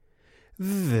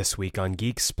This week on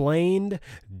Geeksplained,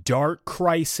 Dark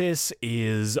Crisis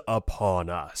is upon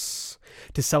us.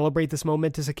 To celebrate this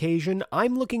momentous occasion,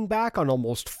 I'm looking back on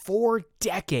almost 4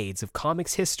 decades of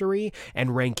comics history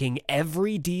and ranking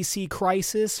every DC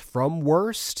crisis from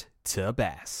worst to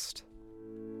best.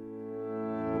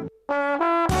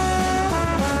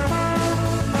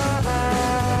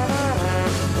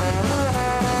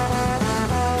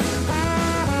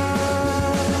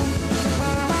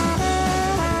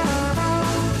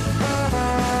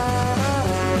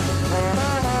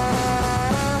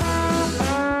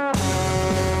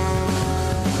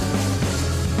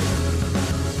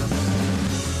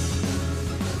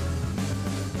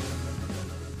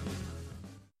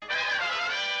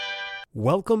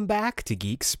 Welcome back to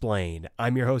Geeksplained.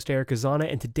 I'm your host, Eric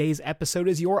Azana, and today's episode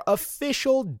is your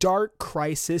official Dark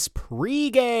Crisis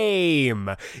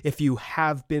pregame. If you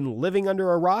have been living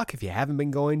under a rock, if you haven't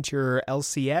been going to your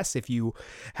LCS, if you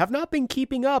have not been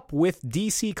keeping up with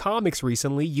DC Comics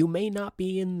recently, you may not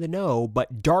be in the know,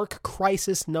 but Dark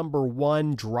Crisis number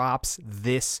 1 drops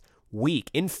this week.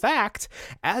 In fact,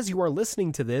 as you are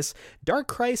listening to this, Dark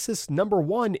Crisis number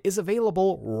 1 is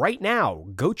available right now.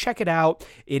 Go check it out.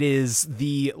 It is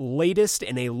the latest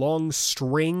in a long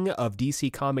string of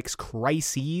DC Comics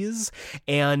crises,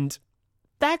 and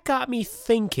that got me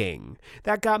thinking.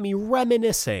 That got me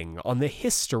reminiscing on the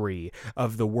history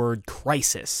of the word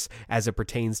crisis as it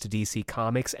pertains to DC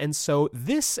Comics. And so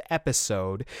this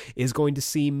episode is going to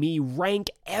see me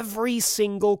rank every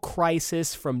single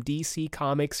crisis from DC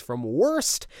Comics from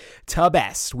worst to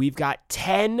best. We've got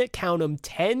 10, count them,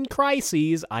 10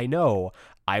 crises. I know.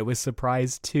 I was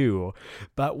surprised too,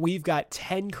 but we've got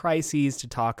 10 crises to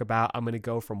talk about. I'm going to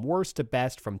go from worst to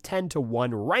best, from 10 to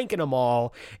 1, ranking them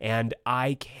all, and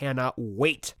I cannot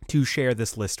wait to share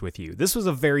this list with you. This was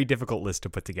a very difficult list to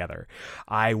put together.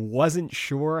 I wasn't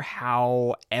sure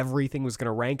how everything was going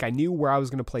to rank. I knew where I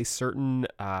was going to place certain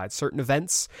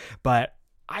events, but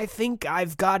I think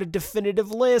I've got a definitive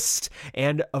list.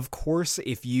 And of course,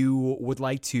 if you would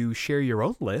like to share your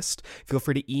own list, feel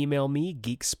free to email me,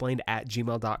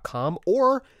 geeksplained@gmail.com,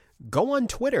 or go on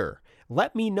Twitter.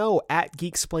 Let me know at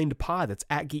GeeksplainedPod, that's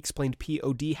at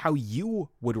GeeksplainedPod, how you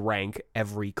would rank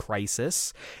every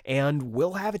crisis, and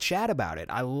we'll have a chat about it.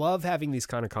 I love having these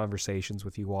kind of conversations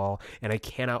with you all, and I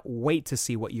cannot wait to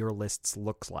see what your lists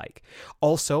looks like.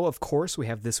 Also, of course, we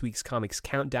have this week's Comics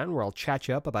Countdown, where I'll chat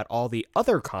you up about all the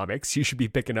other comics you should be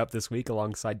picking up this week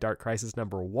alongside Dark Crisis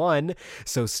number 1,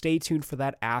 so stay tuned for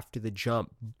that after the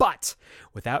jump. But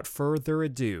without further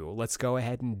ado, let's go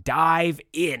ahead and dive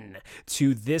in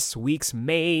to this week's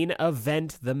main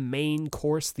event, the main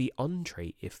course, the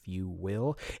entree, if you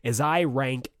will, as I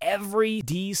rank every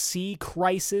DC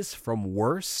crisis from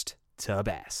worst to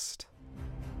best.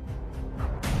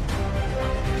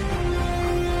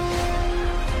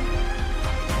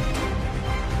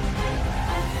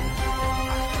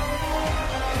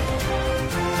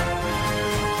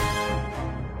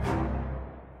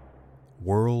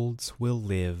 Worlds will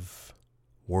live,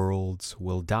 worlds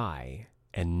will die,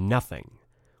 and nothing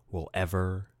will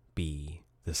ever be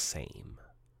the same.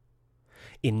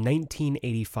 In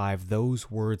 1985,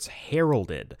 those words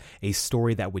heralded a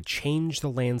story that would change the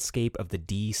landscape of the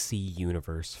DC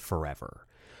universe forever.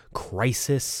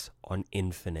 Crisis on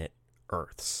Infinite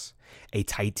Earths. A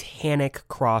titanic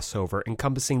crossover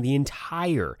encompassing the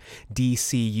entire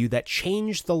DCU that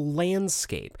changed the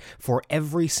landscape for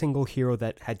every single hero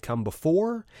that had come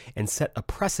before and set a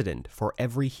precedent for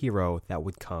every hero that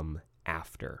would come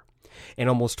after. And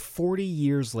almost 40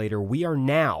 years later, we are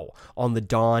now on the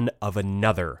dawn of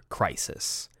another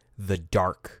crisis, the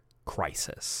Dark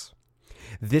Crisis.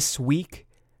 This week,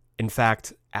 in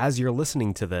fact, as you're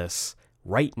listening to this,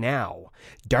 right now,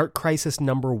 Dark Crisis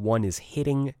number 1 is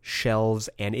hitting shelves,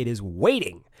 and it is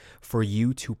waiting for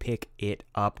you to pick it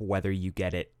up, whether you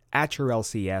get it at your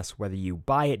LCS, whether you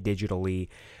buy it digitally.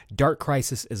 Dark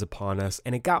Crisis is upon us,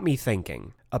 and it got me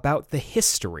thinking about the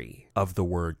history of the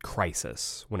word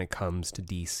crisis when it comes to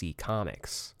DC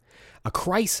Comics. A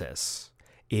crisis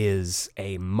is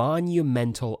a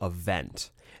monumental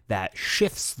event that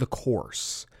shifts the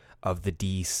course of the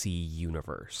DC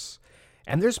universe.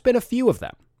 And there's been a few of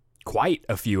them. Quite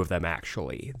a few of them,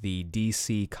 actually. The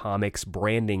DC Comics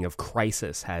branding of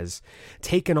Crisis has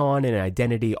taken on an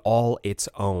identity all its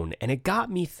own, and it got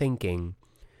me thinking,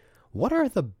 what are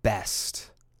the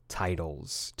best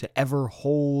titles to ever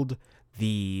hold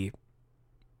the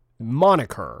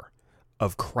moniker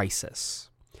of Crisis?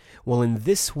 Well, in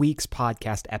this week's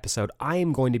podcast episode, I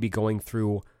am going to be going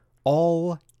through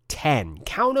all 10,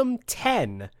 count them,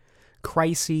 10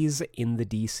 crises in the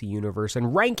DC universe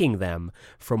and ranking them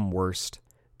from worst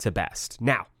to best.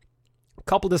 Now,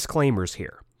 Couple disclaimers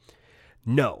here.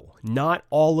 No, not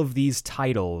all of these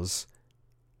titles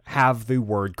have the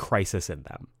word crisis in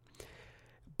them.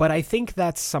 But I think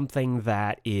that's something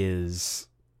that is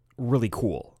really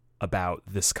cool about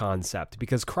this concept,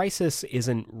 because crisis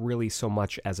isn't really so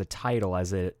much as a title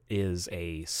as it is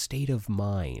a state of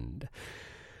mind.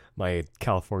 My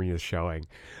California is showing.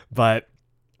 But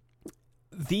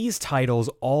these titles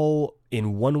all,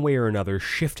 in one way or another,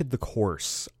 shifted the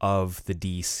course of the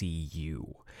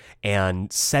DCU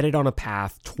and set it on a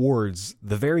path towards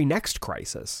the very next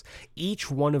crisis. Each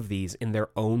one of these, in their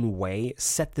own way,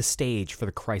 set the stage for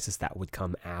the crisis that would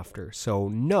come after. So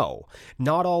no,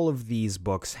 not all of these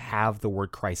books have the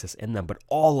word crisis in them, but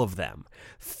all of them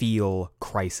feel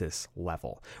crisis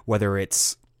level. Whether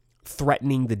it's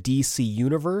threatening the DC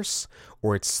universe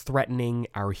or it's threatening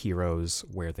our heroes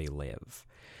where they live.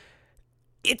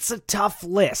 It's a tough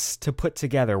list to put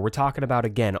together. We're talking about,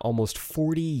 again, almost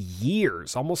 40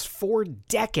 years, almost 4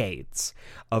 decades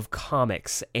of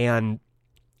comics, and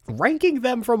ranking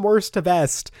them from worst to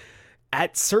best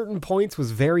at certain points was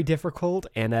very difficult,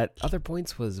 and at other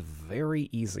points was very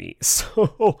easy.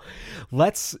 So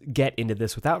let's get into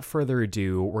this. Without further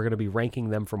ado, we're going to be ranking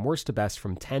them from worst to best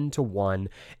from 10 to 1,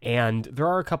 and there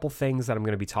are a couple things that I'm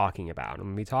going to be talking about. I'm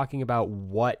going to be talking about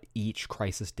what each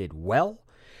crisis did well,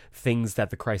 things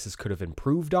that the crisis could have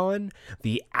improved on,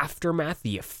 the aftermath,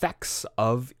 the effects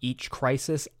of each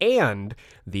crisis, and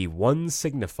the one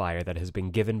signifier that has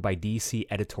been given by DC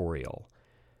editorial.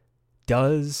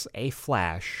 Does a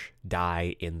Flash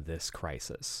die in this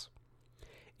crisis?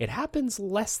 It happens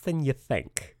less than you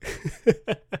think.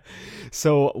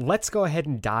 So let's go ahead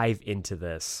and dive into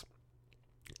this.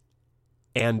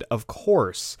 And of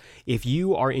course, if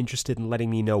you are interested in letting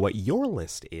me know what your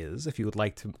list is, if you would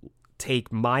like to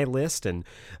take my list and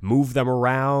move them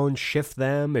around, shift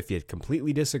them, if you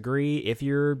completely disagree, if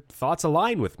your thoughts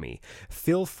align with me,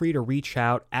 feel free to reach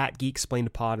out at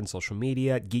GeekSplainedPod on social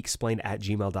media,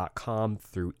 geeksplained@gmail.com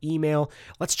through email.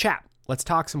 Let's chat. Let's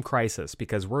talk some Crisis,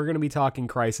 because we're going to be talking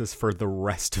Crisis for the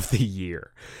rest of the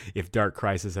year, if Dark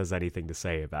Crisis has anything to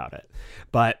say about it.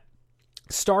 But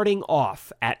starting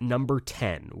off at number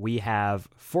 10, we have,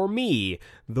 for me,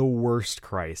 the worst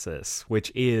crisis,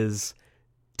 which is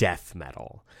Death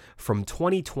Metal. From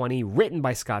 2020, written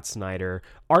by Scott Snyder,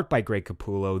 art by Greg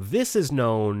Capullo, this is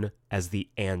known as the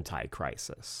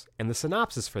Anti-Crisis. And the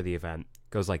synopsis for the event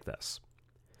goes like this.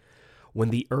 When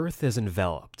the Earth is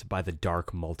enveloped by the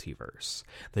dark multiverse,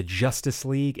 the Justice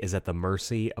League is at the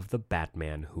mercy of the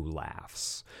Batman who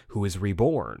laughs, who is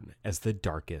reborn as the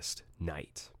Darkest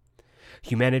Knight.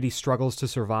 Humanity struggles to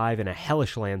survive in a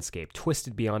hellish landscape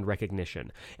twisted beyond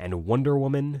recognition, and Wonder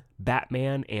Woman,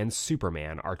 Batman, and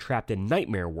Superman are trapped in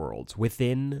nightmare worlds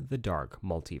within the dark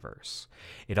multiverse.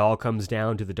 It all comes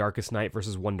down to the Darkest Knight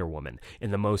versus Wonder Woman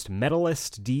in the most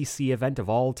metalist DC event of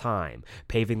all time,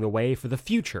 paving the way for the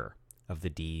future of the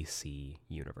DC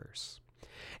universe.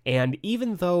 And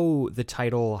even though the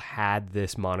title had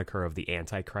this moniker of the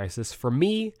Anti-Crisis, for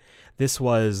me, this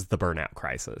was the Burnout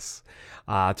Crisis.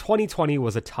 2020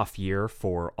 was a tough year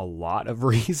for a lot of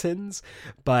reasons,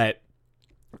 but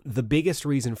the biggest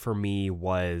reason for me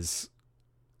was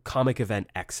comic event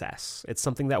excess. It's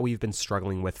something that we've been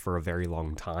struggling with for a very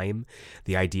long time.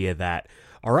 The idea that,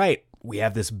 all right, we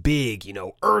have this big,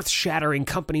 earth-shattering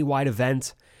company-wide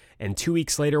event, and 2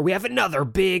 weeks later, we have another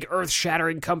big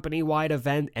earth-shattering company-wide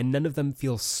event, and none of them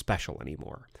feel special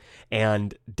anymore.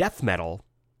 And Death Metal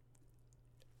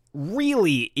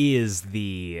really is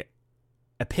the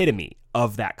epitome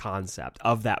of that concept,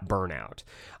 of that burnout.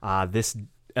 This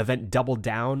event doubled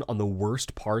down on the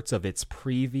worst parts of its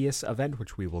previous event,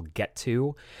 which we will get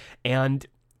to. And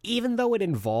even though it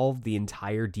involved the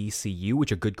entire DCU,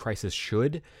 which a good crisis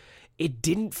should, it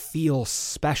didn't feel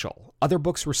special. Other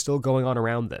books were still going on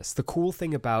around this. The cool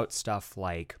thing about stuff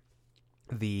like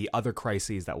the other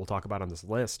crises that we'll talk about on this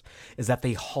list is that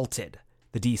they halted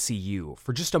the DCU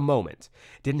for just a moment.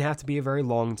 It didn't have to be a very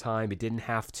long time. It didn't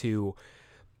have to,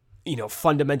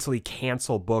 fundamentally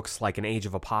cancel books like an Age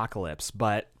of Apocalypse,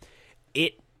 but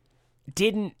it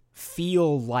didn't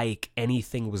feel like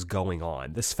anything was going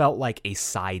on. This felt like a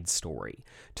side story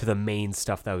to the main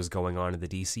stuff that was going on in the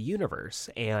DC universe.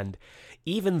 And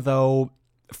even though,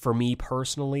 for me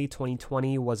personally,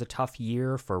 2020 was a tough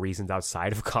year for reasons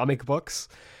outside of comic books,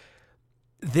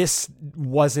 this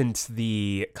wasn't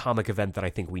the comic event that I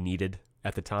think we needed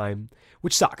at the time,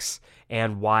 which sucks.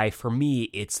 And why, for me,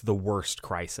 it's the worst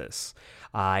crisis.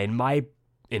 In my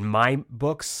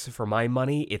books, for my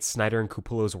money, it's Snyder and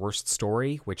Capullo's worst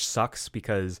story, which sucks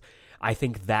because I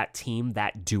think that team,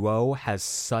 that duo, has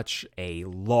such a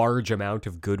large amount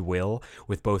of goodwill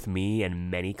with both me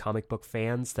and many comic book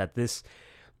fans that this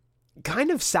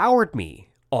kind of soured me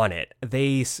on it.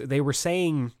 They were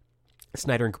saying,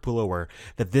 Snyder and Capullo were,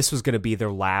 that this was going to be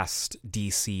their last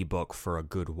DC book for a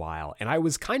good while. And I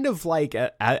was kind of like,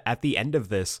 at the end of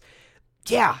this,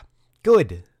 yeah,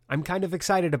 good. I'm kind of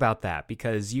excited about that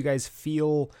because you guys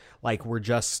feel like we're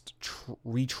just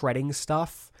retreading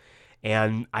stuff.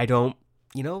 And I don't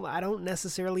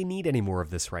necessarily need any more of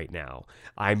this right now.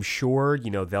 I'm sure,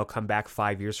 they'll come back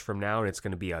 5 years from now and it's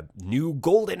going to be a new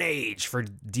golden age for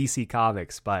DC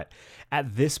Comics. But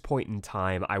at this point in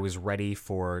time, I was ready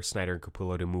for Snyder and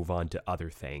Capullo to move on to other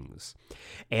things.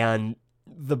 And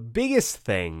the biggest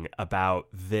thing about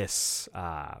this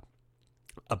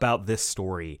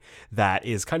story that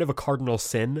is kind of a cardinal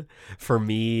sin for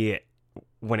me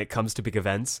when it comes to big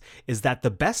events is that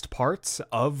the best parts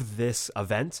of this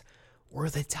event were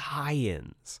the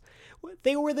tie-ins.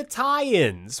 They were the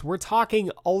tie-ins. We're talking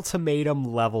ultimatum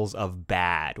levels of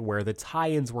bad, where the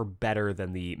tie-ins were better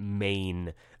than the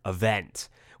main event,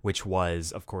 which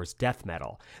was, of course, Death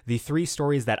Metal. The 3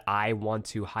 stories that I want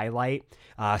to highlight,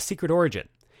 Secret Origin.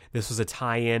 This was a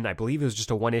tie-in, I believe it was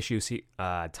just a one-issue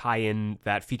tie-in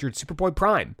that featured Superboy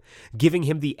Prime, giving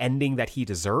him the ending that he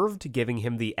deserved, giving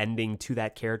him the ending to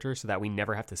that character so that we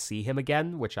never have to see him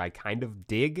again, which I kind of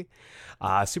dig.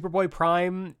 Superboy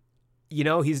Prime,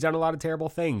 he's done a lot of terrible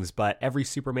things, but every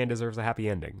Superman deserves a happy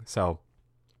ending. So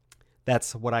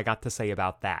that's what I got to say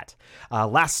about that.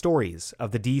 Last Stories of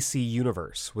the DC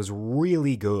Universe was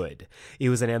really good. It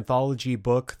was an anthology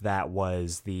book that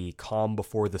was the calm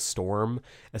before the storm,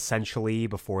 essentially,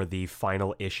 before the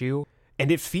final issue. And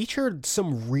it featured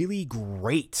some really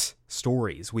great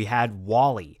stories. We had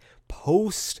Wally,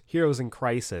 post Heroes in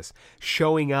Crisis,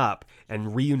 showing up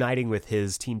and reuniting with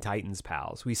his Teen Titans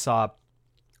pals. We saw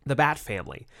the Bat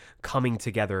Family coming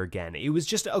together again. It was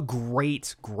just a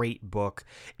great, great book,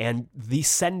 and the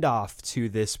send-off to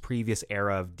this previous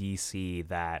era of DC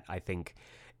that I think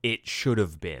it should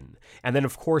have been. And then,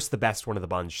 of course, the best one of the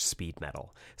bunch, Speed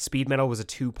Metal. Speed Metal was a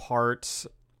 2-part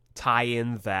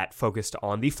tie-in that focused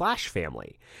on the Flash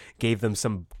family, gave them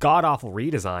some god-awful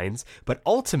redesigns, but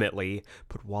ultimately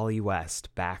put Wally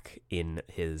West back in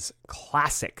his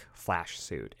classic Flash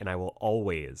suit, and I will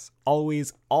always,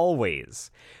 always,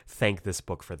 always thank this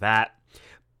book for that.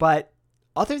 But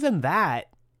other than that,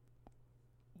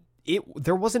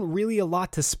 there wasn't really a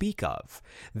lot to speak of.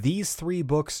 These 3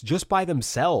 books, just by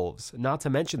themselves, not to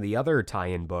mention the other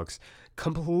tie-in books,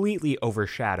 completely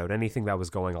overshadowed anything that was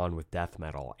going on with Death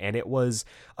Metal, and it was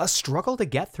a struggle to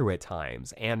get through at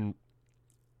times, and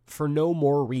for no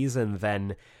more reason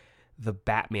than the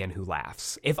Batman Who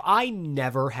Laughs. If I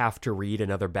never have to read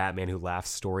another Batman Who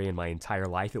Laughs story in my entire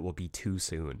life, it will be too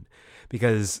soon,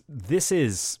 because this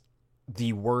is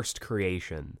the worst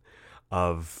creation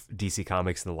of DC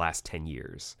Comics in the last 10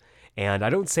 years. And I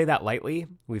don't say that lightly.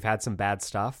 We've had some bad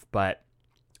stuff, but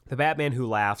the Batman Who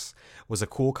Laughs was a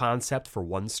cool concept for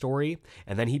one story,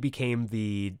 and then he became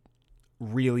the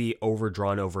really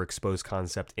overdrawn, overexposed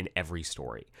concept in every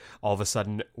story. All of a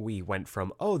sudden, we went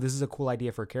from, oh, this is a cool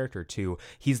idea for a character, to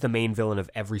he's the main villain of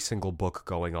every single book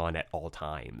going on at all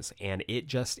times. And it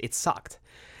sucked.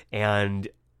 And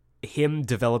him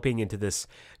developing into this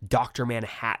Dr.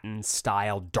 Manhattan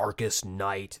style Darkest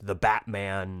Night, the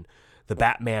Batman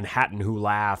Hatton Who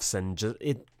Laughs, and just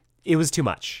it was too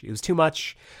much. It was too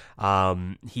much.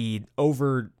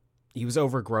 He was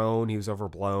overgrown, he was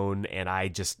overblown, and I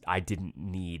didn't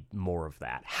need more of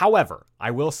that. However,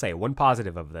 I will say one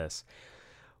positive of this: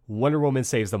 Wonder Woman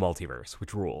saves the multiverse,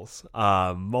 which rules.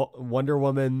 Wonder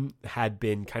Woman had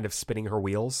been kind of spinning her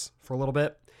wheels for a little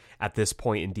bit at this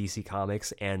point in DC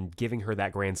Comics, and giving her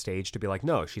that grand stage to be like,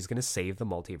 no, she's going to save the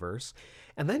multiverse,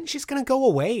 and then she's going to go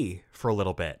away for a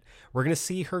little bit. We're going to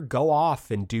see her go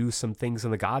off and do some things in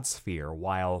the God Sphere,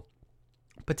 while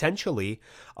potentially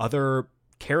other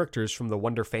characters from the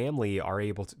Wonder family are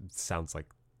able to... Sounds like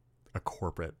a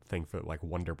corporate thing for like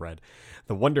Wonder Bread.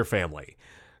 The Wonder family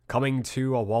coming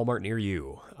to a Walmart near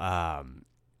you.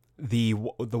 The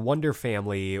Wonder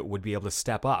family would be able to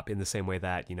step up in the same way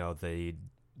that, the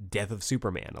death of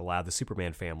Superman allowed the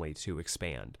Superman family to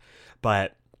expand.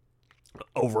 But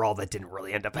overall, that didn't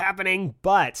really end up happening,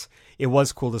 but it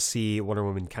was cool to see Wonder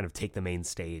Woman kind of take the main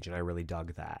stage, and I really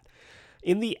dug that.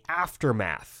 In the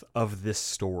aftermath of this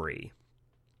story,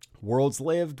 worlds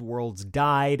lived, worlds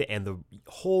died, and the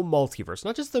whole multiverse,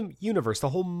 not just the universe, the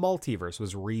whole multiverse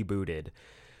was rebooted.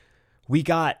 We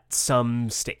got some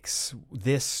stakes.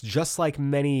 This, just like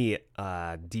many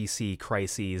DC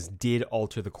crises, did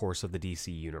alter the course of the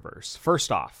DC universe. First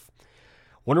off,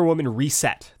 Wonder Woman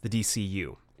reset the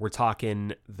DCU. We're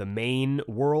talking the main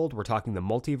world, we're talking the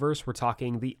multiverse, we're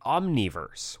talking the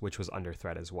Omniverse, which was under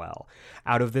threat as well.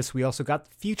 Out of this, we also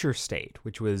got Future State,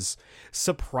 which was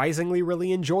surprisingly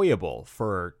really enjoyable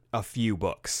for a few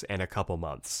books and a couple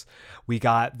months. We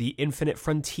got the Infinite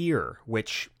Frontier,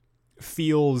 which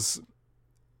feels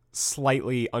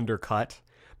slightly undercut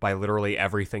by literally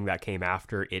everything that came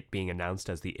after it being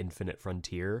announced as the Infinite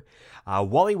Frontier.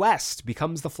 Wally West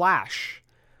becomes the Flash.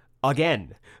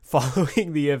 Again,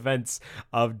 following the events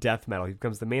of Death Metal, he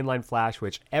becomes the mainline Flash,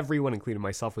 which everyone, including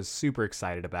myself, was super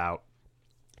excited about.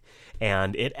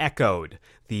 And it echoed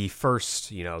the first,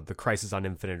 the Crisis on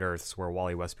Infinite Earths, where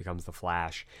Wally West becomes the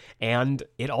Flash. And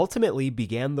it ultimately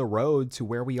began the road to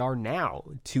where we are now,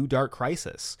 to Dark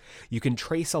Crisis. You can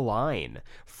trace a line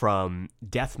from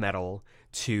Death Metal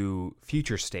to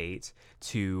Future State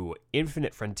to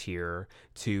Infinite Frontier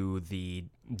to the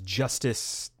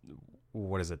Justice...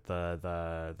 What is it?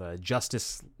 The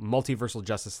Justice, Multiversal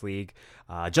Justice League,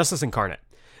 Justice Incarnate,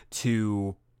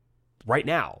 to right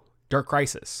now, Dark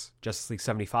Crisis, Justice League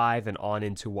 75, and on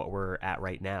into what we're at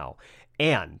right now.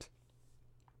 And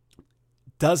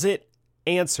does it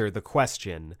answer the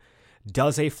question,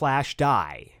 does a Flash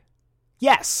die?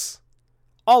 Yes,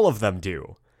 all of them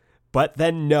do. But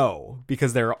then no,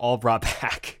 because they're all brought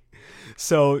back.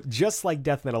 So just like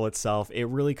Death Metal itself, it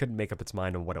really couldn't make up its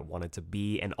mind on what it wanted to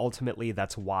be, and ultimately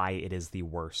that's why it is the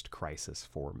worst Crisis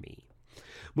for me.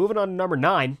 Moving on to number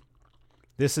 9.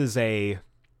 This is a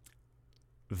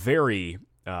very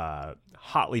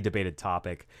hotly debated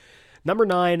topic. Number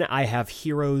 9, I have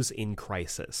Heroes in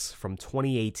Crisis from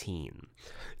 2018.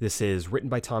 This is written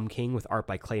by Tom King with art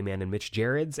by Clayman and Mitch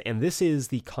Gerads, and this is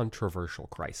the controversial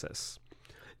Crisis.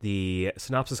 The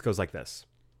synopsis goes like this.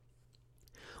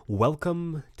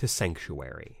 Welcome to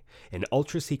Sanctuary, an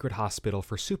ultra-secret hospital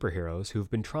for superheroes who've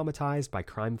been traumatized by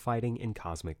crime fighting and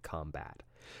cosmic combat.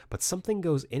 But something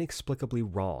goes inexplicably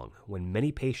wrong when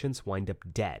many patients wind up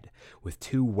dead, with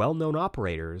 2 well-known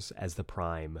operators as the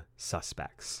prime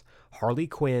suspects, Harley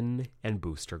Quinn and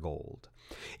Booster Gold.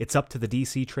 It's up to the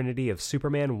DC trinity of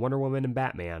Superman, Wonder Woman, and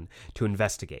Batman to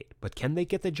investigate, but can they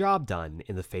get the job done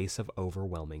in the face of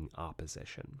overwhelming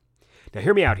opposition? Now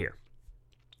hear me out here.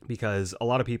 Because a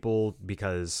lot of people,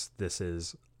 because this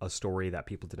is a story that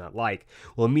people did not like,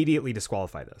 will immediately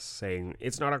disqualify this, saying,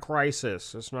 it's not a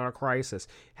crisis, it's not a crisis.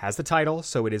 It has the title,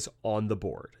 so it is on the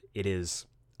board. It is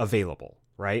available,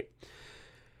 right?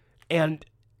 And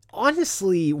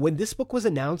honestly, when this book was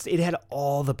announced, it had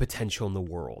all the potential in the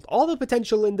world. All the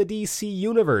potential in the DC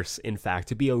universe, in fact,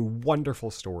 to be a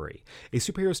wonderful story. A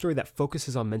superhero story that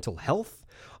focuses on mental health,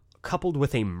 coupled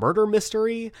with a murder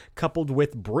mystery, coupled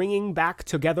with bringing back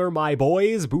together my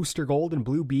boys, Booster Gold and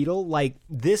Blue Beetle. Like,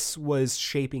 this was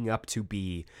shaping up to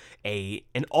be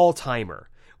an all-timer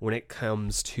when it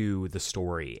comes to the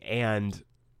story. And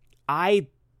I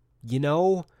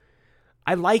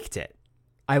liked it.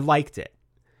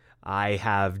 I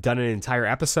have done an entire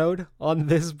episode on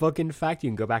this book, in fact. You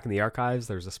can go back in the archives.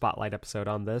 There's a Spotlight episode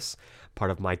on this,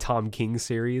 part of my Tom King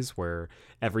series, where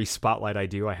every Spotlight I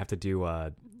do, I have to do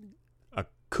a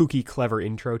kooky, clever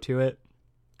intro to it.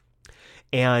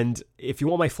 And if you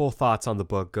want my full thoughts on the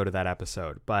book, go to that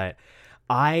episode. But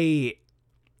I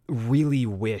really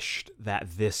wished that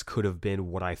this could have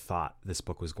been what I thought this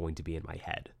book was going to be in my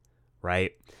head,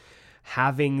 right?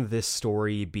 Having this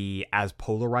story be as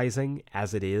polarizing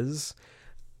as it is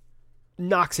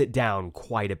knocks it down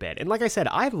quite a bit. And like I said,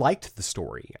 I liked the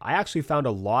story. I actually found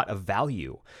a lot of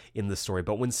value in the story.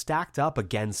 But when stacked up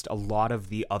against a lot of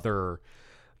the other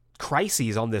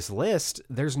crises on this list,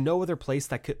 there's no other place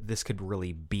that this could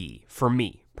really be, for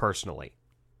me, personally.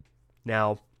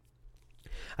 Now,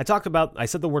 I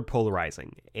said the word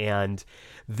polarizing, and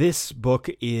this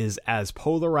book is as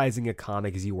polarizing a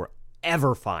comic as you will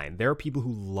ever find. There are people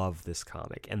who love this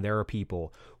comic, and there are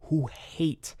people who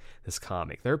hate this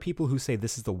comic. There are people who say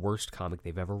this is the worst comic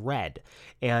they've ever read.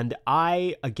 And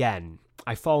I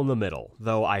fall in the middle,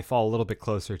 though I fall a little bit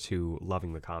closer to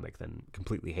loving the comic than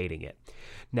completely hating it.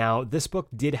 Now, this book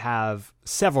did have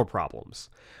several problems.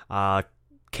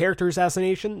 Character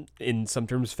assassination, in some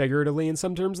terms figuratively, in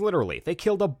some terms literally. They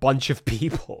killed a bunch of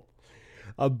people.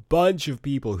 A bunch of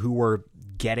people who were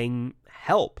getting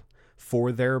help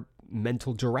for their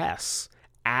mental duress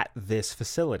at this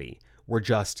facility were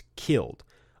just killed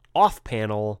off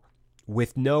panel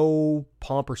with no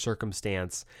pomp or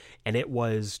circumstance, and it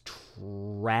was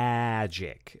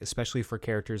tragic, especially for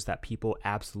characters that people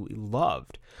absolutely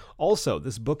loved. Also,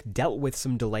 this book dealt with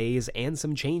some delays and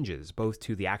some changes, both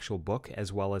to the actual book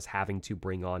as well as having to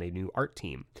bring on a new art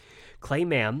team.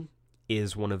 Clayman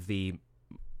is one of the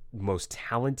most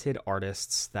talented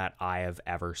artists that I have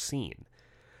ever seen.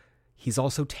 He's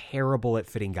also terrible at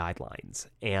fitting guidelines,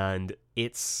 and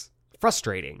it's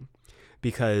frustrating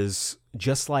because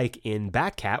just like in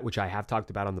Batcat, which I have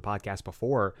talked about on the podcast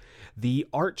before, the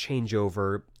art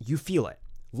changeover, you feel it.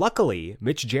 Luckily,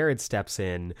 Mitch Gerads steps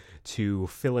in to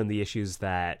fill in the issues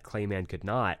that Clayman could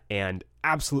not and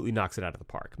absolutely knocks it out of the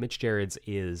park. Mitch Gerads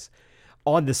is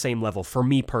on the same level for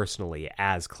me personally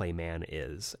as Clayman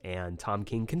is, and Tom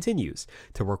King continues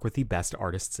to work with the best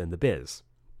artists in the biz.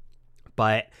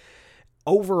 But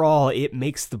overall, it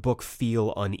makes the book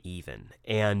feel uneven.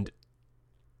 And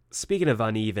speaking of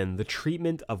uneven, the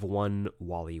treatment of one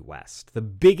Wally West. The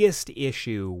biggest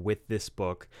issue with this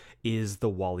book is the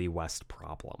Wally West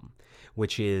problem,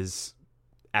 which is,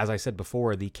 as I said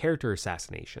before, the character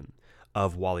assassination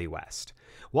of Wally West.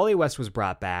 Wally West was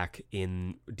brought back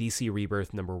in DC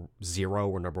Rebirth number 0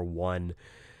 or number 1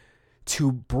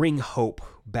 to bring hope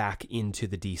back into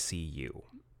the DCU.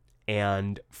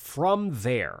 And from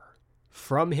there,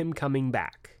 from him coming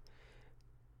back,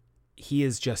 he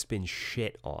has just been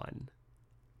shit on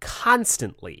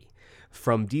constantly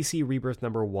from DC Rebirth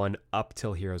number 1 up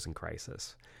till Heroes in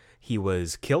Crisis. He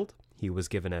was killed. He was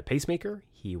given a pacemaker.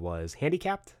 He was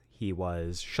handicapped. He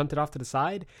was shunted off to the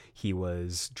side. He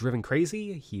was driven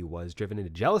crazy. He was driven into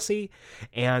jealousy.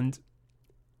 And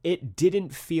it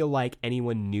didn't feel like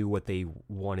anyone knew what they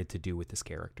wanted to do with this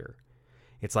character.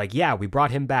 It's like, yeah, we brought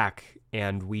him back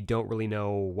and we don't really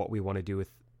know what we want to do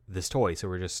with this toy, so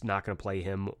we're just not going to play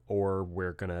him or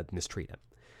we're going to mistreat him.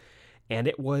 And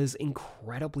it was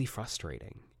incredibly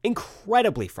frustrating.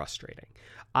 Incredibly frustrating.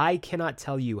 I cannot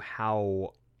tell you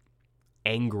how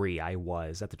angry I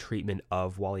was at the treatment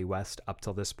of Wally West up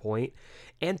till this point.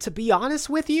 And to be honest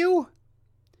with you,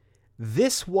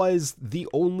 this was the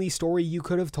only story you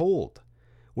could have told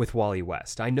with Wally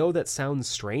West. I know that sounds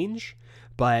strange,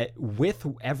 but with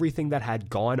everything that had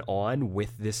gone on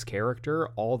with this character,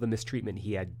 all the mistreatment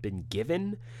he had been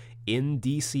given in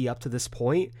DC up to this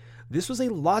point, this was a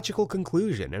logical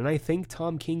conclusion, and I think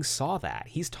Tom King saw that.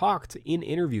 He's talked in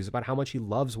interviews about how much he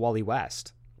loves Wally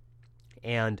West.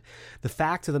 And the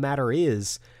fact of the matter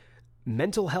is,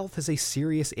 mental health is a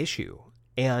serious issue.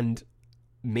 And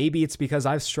maybe it's because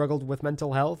I've struggled with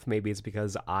mental health. Maybe it's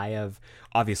because I have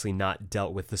obviously not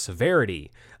dealt with the severity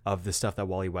of the stuff that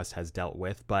Wally West has dealt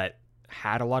with, but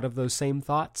had a lot of those same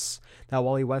thoughts that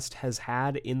Wally West has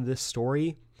had in this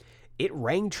story. It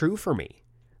rang true for me.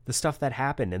 The stuff that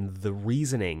happened and the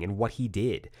reasoning and what he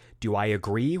did. Do I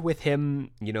agree with him,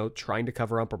 trying to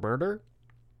cover up a murder?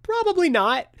 Probably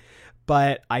not.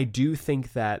 But I do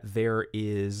think that there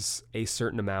is a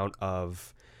certain amount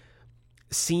of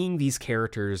seeing these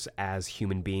characters as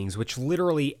human beings, which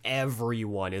literally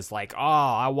everyone is like,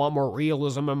 I want more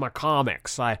realism in my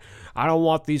comics. I don't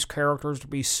want these characters to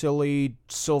be silly,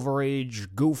 Silver Age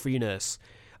goofiness.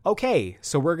 Okay,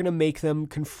 so we're going to make them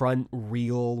confront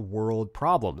real world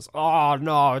problems. Oh,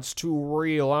 no, it's too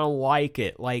real. I don't like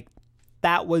it. Like,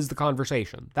 that was the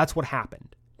conversation. That's what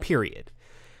happened, period.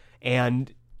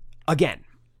 And again,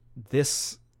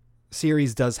 this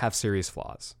series does have serious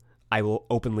flaws. I will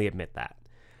openly admit that.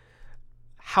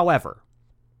 However,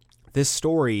 this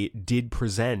story did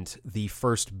present the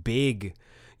first big,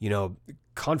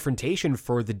 confrontation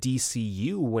for the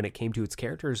DCU when it came to its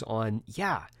characters on,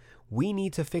 we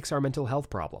need to fix our mental health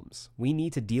problems. We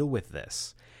need to deal with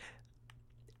this.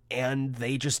 And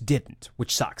they just didn't,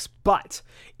 which sucks. But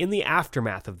in the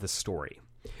aftermath of this story,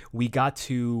 we got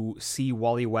to see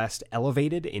Wally West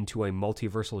elevated into a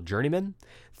multiversal journeyman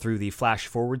through the Flash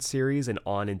Forward series and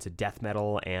on into Death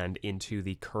Metal and into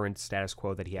the current status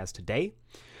quo that he has today.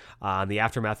 In the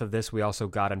aftermath of this, we also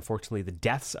got, unfortunately, the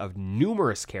deaths of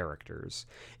numerous characters,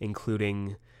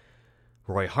 including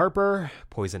Roy Harper,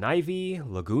 Poison Ivy,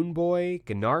 Lagoon Boy,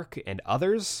 Gnark, and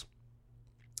others.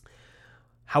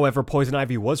 However, Poison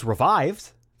Ivy was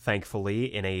revived, thankfully,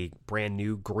 in a brand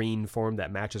new green form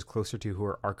that matches closer to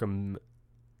her Arkham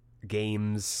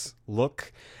Games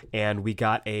look, and we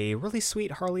got a really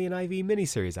sweet Harley and Ivy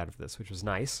miniseries out of this, which was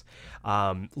nice.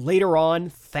 Later on,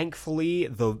 thankfully,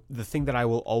 the thing that I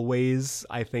will always,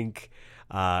 I think,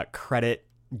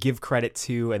 give credit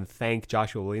to and thank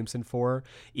Joshua Williamson for,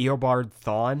 Eobard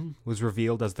Thawne was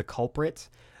revealed as the culprit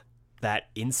that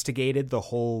instigated the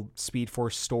whole Speed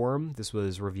Force storm. This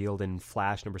was revealed in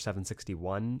Flash number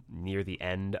 761, near the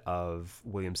end of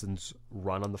Williamson's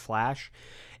run on the Flash.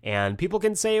 And people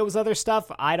can say it was other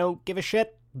stuff. I don't give a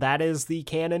shit. That is the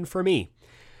canon for me.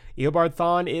 Eobard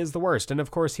Thawne is the worst. And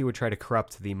of course, he would try to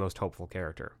corrupt the most hopeful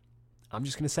character. I'm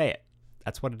just going to say it.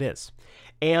 That's what it is.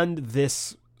 And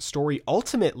this story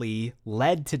ultimately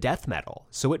led to Death Metal.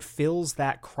 So it fills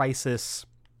that Crisis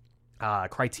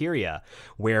criteria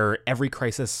where every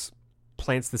crisis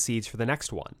plants the seeds for the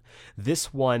next one.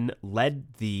 This one led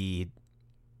the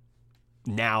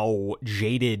now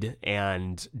jaded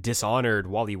and dishonored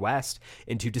Wally West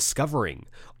into discovering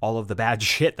all of the bad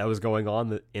shit that was going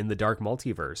on in the dark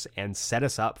multiverse and set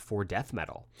us up for death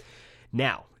metal.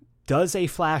 Now, does a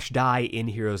Flash die in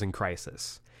Heroes in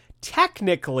Crisis?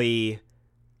 Technically,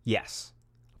 yes.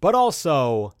 But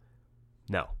also,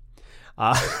 no.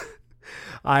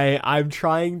 I'm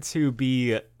trying to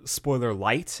be spoiler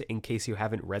light in case you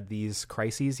haven't read these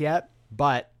crises yet,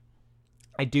 but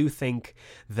I do think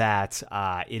that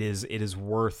it is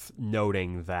worth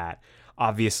noting that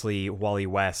obviously Wally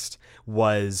West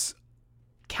was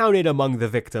counted among the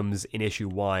victims in issue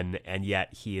 1, and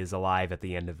yet he is alive at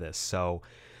the end of this. So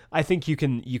I think you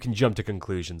can jump to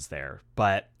conclusions there.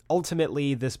 But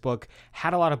ultimately, this book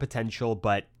had a lot of potential,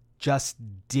 but just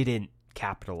didn't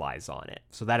capitalize on it.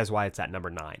 So that is why it's at number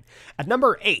 9. At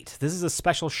number 8, this is a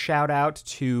special shout out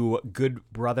to good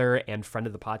brother and friend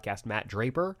of the podcast, Matt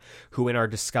Draper, who in our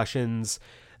discussions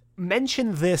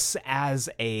mentioned this as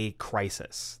a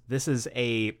crisis. This is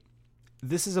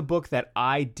a book that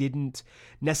I didn't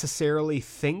necessarily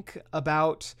think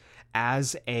about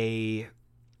as an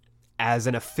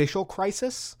official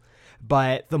crisis,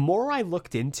 but the more I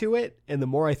looked into it and the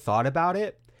more I thought about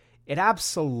it, it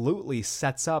absolutely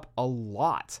sets up a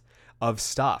lot of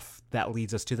stuff that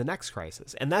leads us to the next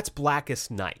crisis. And that's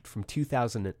Blackest Night from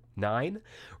 2009,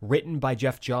 written by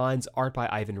Jeff Johns, art by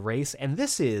Ivan Reis. And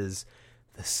this is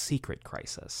the Secret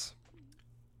Crisis.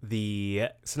 The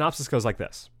synopsis goes like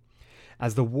this.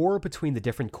 As the war between the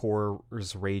different corps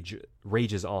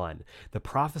rages on, the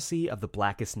prophecy of the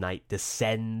Blackest Night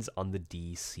descends on the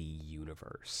DC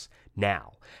universe.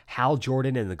 Now, Hal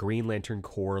Jordan and the Green Lantern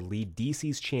Corps lead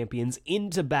DC's champions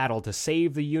into battle to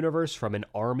save the universe from an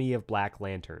army of Black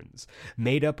Lanterns,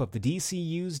 made up of the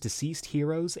DCU's deceased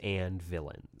heroes and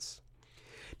villains.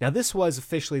 Now, this was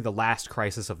officially the last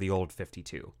crisis of the old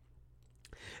 52,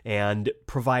 and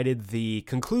provided the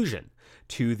conclusion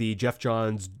to the Jeff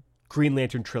Johns Green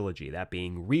Lantern trilogy, that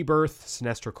being Rebirth,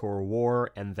 Sinestro Corps War,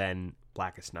 and then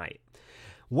Blackest Night.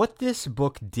 What this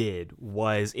book did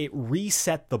was it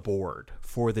reset the board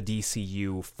for the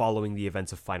DCU following the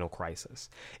events of Final Crisis.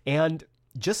 And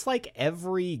just like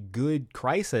every good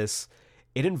crisis,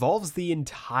 it involves the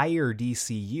entire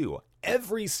DCU.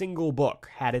 Every single book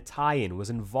had a tie-in, was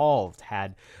involved,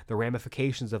 had the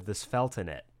ramifications of this felt in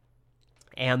it.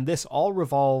 And this all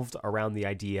revolved around the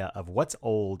idea of what's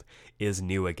old is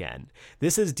new again.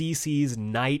 This is DC's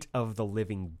Night of the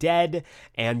Living Dead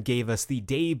and gave us the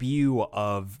debut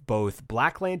of both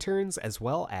Black Lanterns as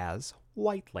well as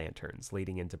White Lanterns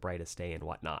leading into Brightest Day and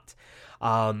whatnot.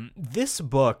 This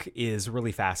book is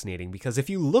really fascinating because if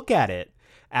you look at it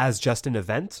as just an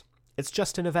event, it's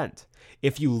just an event.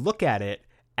 If you look at it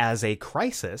as a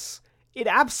crisis, it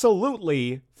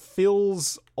absolutely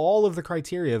fills all of the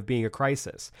criteria of being a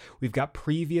crisis. We've got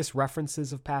previous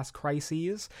references of past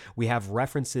crises. We have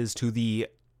references to the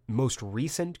most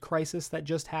recent crisis that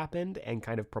just happened and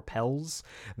kind of propels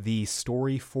the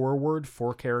story forward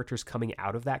for characters coming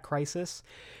out of that crisis.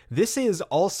 This is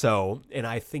also, and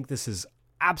I think this is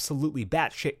absolutely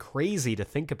batshit crazy to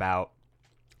think about,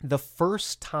 the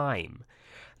first time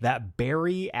that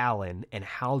Barry Allen and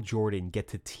Hal Jordan get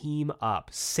to team up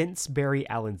since Barry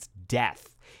Allen's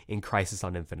death in Crisis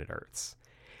on Infinite Earths.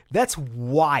 That's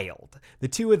wild. The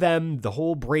two of them, the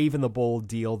whole Brave and the Bold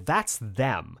deal, that's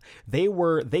them.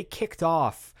 They kicked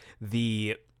off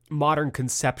the modern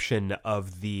conception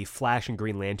of the Flash and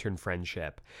Green Lantern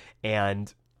friendship.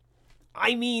 And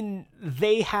I mean,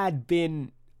 they had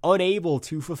been unable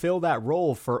to fulfill that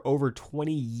role for over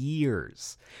 20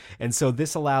 years. And so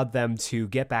this allowed them to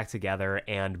get back together,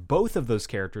 and both of those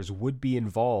characters would be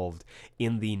involved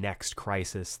in the next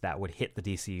crisis that would hit the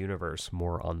DC universe.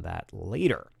 More on that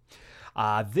later.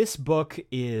 This book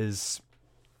is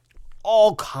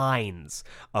all kinds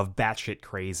of batshit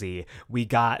crazy. We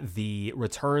got the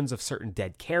returns of certain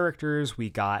dead characters. We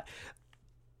got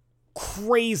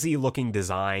crazy looking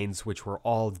designs, which were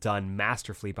all done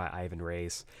masterfully by Ivan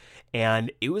Reis. And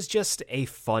it was just a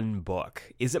fun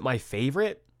book. Is it my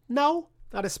favorite? No,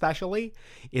 not especially.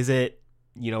 Is it,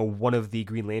 one of the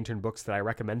Green Lantern books that I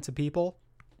recommend to people?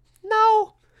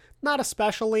 No, not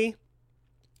especially.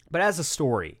 But as a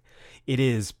story, it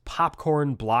is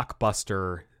popcorn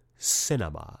blockbuster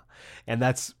cinema. And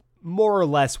that's more or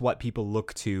less what people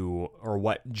look to, or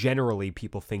what generally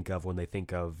people think of when they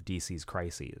think of DC's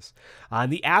crises. In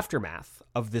the aftermath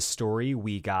of this story,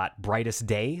 we got Brightest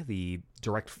Day, the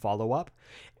direct follow-up,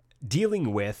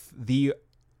 dealing with the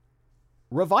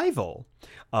revival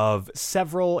of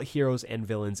several heroes and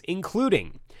villains,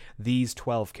 including these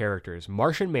 12 characters: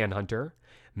 Martian Manhunter,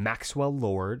 Maxwell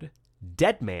Lord,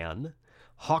 Deadman,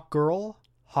 Hawkgirl,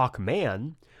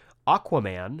 Hawkman,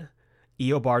 Aquaman,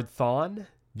 Eobard Thawne,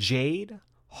 Jade,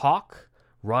 Hawk,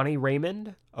 Ronnie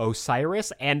Raymond,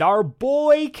 Osiris, and our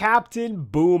boy Captain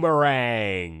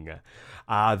Boomerang.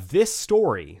 This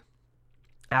story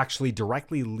actually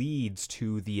directly leads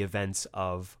to the events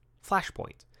of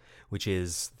Flashpoint, which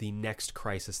is the next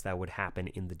crisis that would happen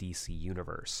in the DC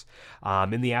universe.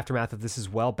 In the aftermath of this as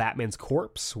well, Batman's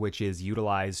corpse, which is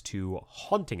utilized to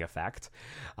haunting effect,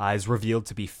 is revealed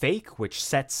to be fake, which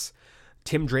sets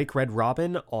Tim Drake Red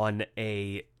Robin on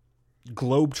a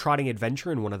globe-trotting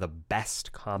adventure in one of the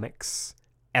best comics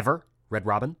ever, Red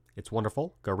Robin. It's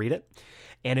wonderful. Go read it.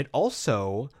 And it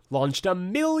also launched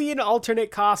 1 million alternate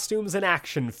costumes and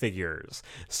action figures.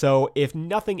 So if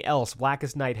nothing else,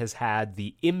 Blackest Night has had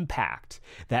the impact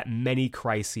that many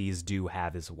crises do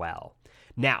have as well.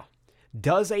 Now,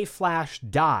 does a Flash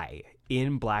die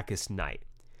in Blackest Night?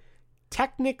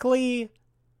 Technically,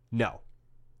 no.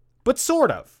 But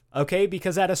sort of, okay?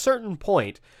 Because at a certain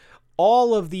point,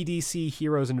 all of the DC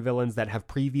heroes and villains that have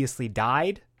previously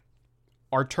died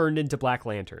are turned into Black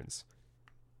Lanterns,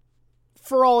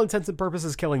 for all intents and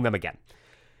purposes, killing them again.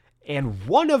 And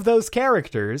one of those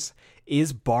characters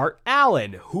is Bart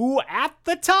Allen, who at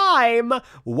the time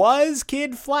was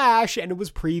Kid Flash and was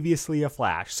previously a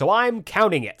Flash. So I'm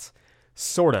counting it,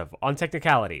 sort of, on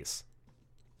technicalities.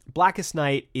 Blackest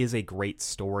Night is a great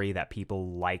story that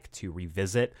people like to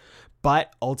revisit,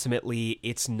 but ultimately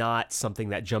it's not something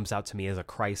that jumps out to me as a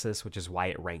crisis, which is why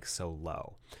it ranks so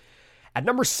low. At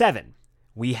number 7,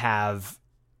 we have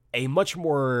a much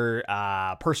more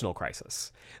personal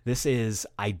crisis. This is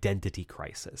Identity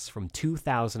Crisis from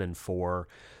 2004.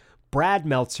 Brad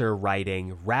Meltzer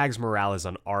writing, Rags Morales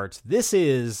on art. This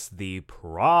is the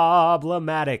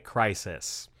Problematic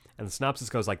Crisis. And the synopsis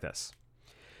goes like this.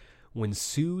 When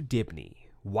Sue Dibney,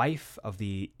 wife of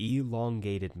the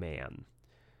Elongated Man,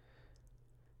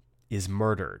 is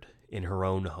murdered in her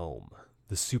own home,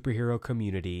 the superhero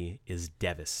community is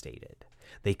devastated.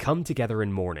 They come together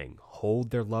in mourning, hold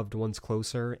their loved ones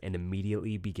closer, and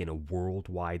immediately begin a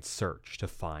worldwide search to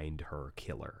find her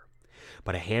killer.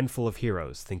 But a handful of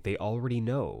heroes think they already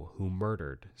know who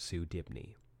murdered Sue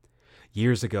Dibney.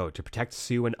 Years ago, to protect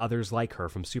Sue and others like her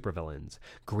from supervillains,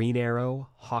 Green Arrow,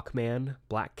 Hawkman,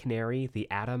 Black Canary, the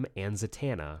Atom, and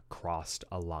Zatanna crossed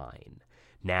a line.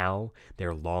 Now,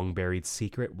 their long-buried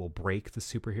secret will break the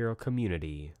superhero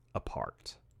community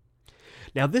apart.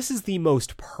 Now, this is the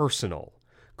most personal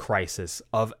crisis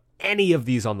of any of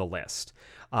these on the list.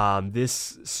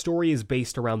 This story is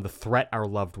based around the threat our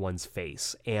loved ones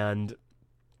face, and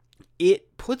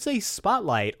it puts a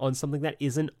spotlight on something that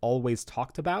isn't always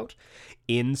talked about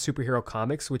in superhero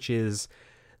comics, which is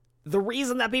the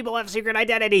reason that people have secret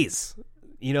identities.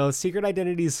 You know, secret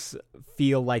identities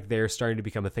feel like they're starting to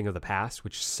become a thing of the past,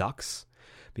 which sucks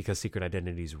because secret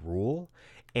identities rule.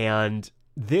 And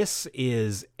this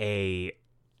is a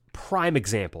prime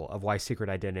example of why secret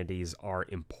identities are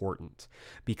important,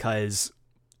 because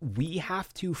we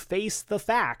have to face the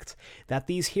fact that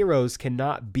these heroes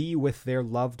cannot be with their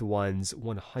loved ones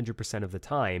 100% of the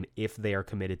time if they are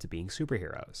committed to being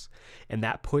superheroes. And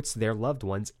that puts their loved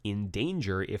ones in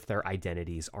danger if their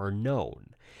identities are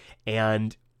known.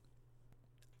 And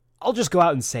I'll just go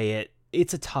out and say it,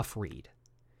 it's a tough read.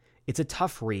 It's a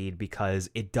tough read because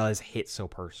it does hit so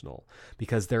personal,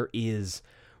 because there is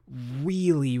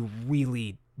really,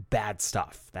 really bad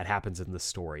stuff that happens in the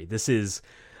story. This is,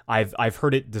 I've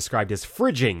heard it described as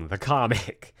fridging the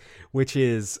comic, which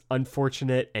is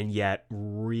unfortunate and yet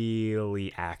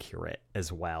really accurate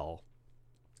as well.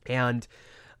 And,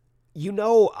 you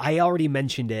know, I already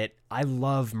mentioned it, I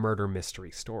love murder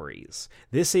mystery stories.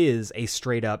 This is a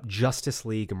straight up Justice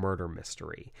League murder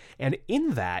mystery. And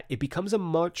in that, it becomes a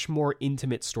much more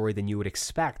intimate story than you would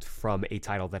expect from a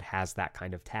title that has that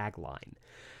kind of tagline.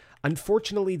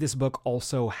 Unfortunately, this book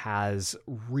also has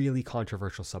really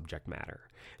controversial subject matter.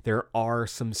 There are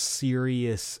some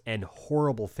serious and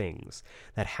horrible things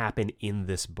that happen in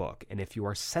this book. And if you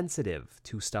are sensitive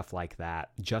to stuff like that,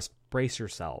 just brace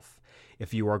yourself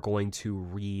if you are going to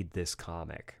read this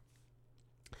comic.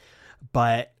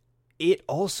 But it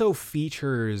also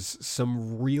features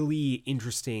some really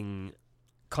interesting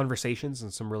conversations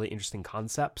and some really interesting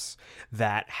concepts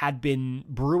that had been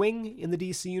brewing in the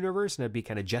DC universe and had been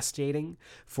kind of gestating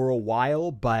for a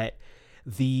while, but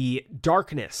the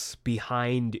darkness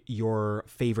behind your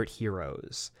favorite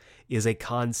heroes is a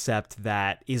concept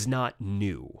that is not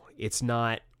new. It's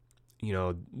not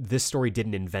this story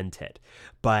didn't invent it,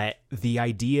 but the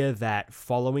idea that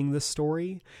following this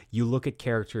story, you look at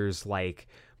characters like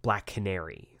Black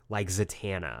Canary, like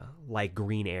Zatanna, like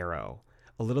Green Arrow,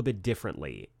 a little bit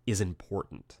differently is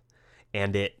important.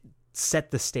 And it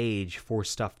set the stage for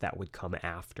stuff that would come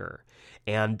after.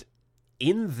 And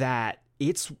in that,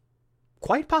 it's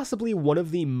quite possibly one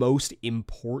of the most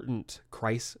important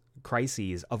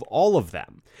crises of all of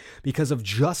them because of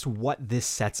just what this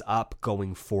sets up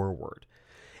going forward.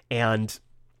 And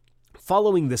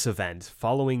following this event,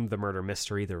 following the murder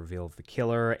mystery, the reveal of the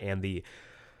killer, and the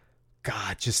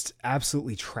just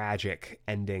absolutely tragic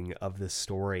ending of this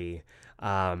story,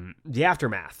 the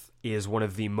aftermath is one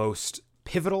of the most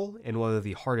pivotal and one of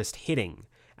the hardest hitting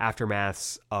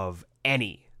aftermaths of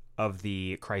any of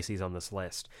the crises on this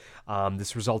list.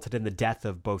 This resulted in the death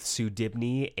of both Sue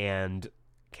Dibney and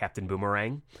Captain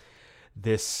Boomerang.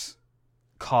 This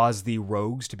caused the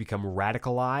rogues to become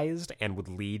radicalized and would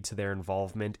lead to their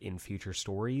involvement in future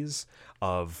stories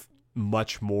of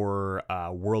much more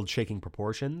world-shaking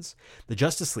proportions. The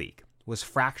Justice League was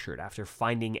fractured after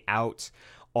finding out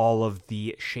all of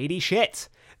the shady shit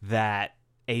that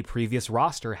a previous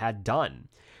roster had done.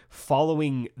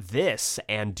 Following this,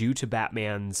 and due to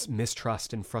Batman's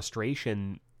mistrust and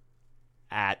frustration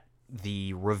at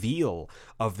the reveal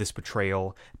of this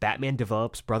betrayal, Batman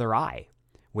develops Brother Eye,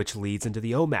 which leads into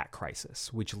the OMAC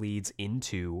Crisis, which leads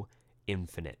into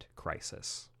Infinite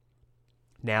Crisis.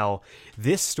 Now,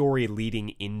 this story leading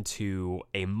into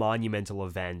a monumental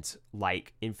event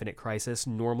like Infinite Crisis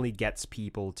normally gets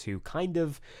people to kind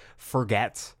of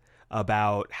forget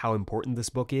about how important this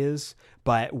book is,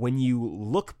 but when you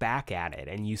look back at it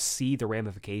and you see the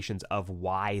ramifications of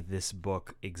why this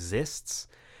book exists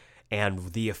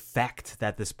and the effect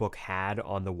that this book had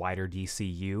on the wider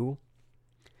DCU,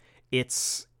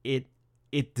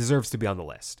 it deserves to be on the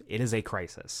list. It is a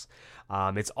crisis.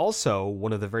 It's also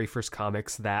one of the very first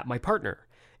comics that my partner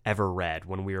ever read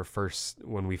when we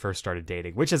first started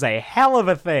dating, which is a hell of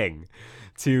a thing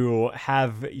to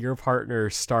have your partner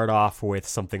start off with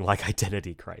something like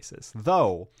Identity Crisis.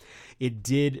 Though it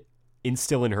did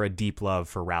instill in her a deep love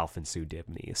for Ralph and Sue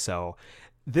Dibney. So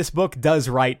this book does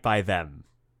right by them.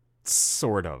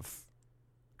 Sort of.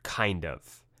 Kind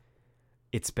of.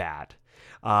 It's bad.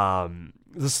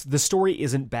 The story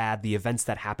isn't bad. The events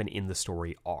that happen in the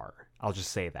story are. I'll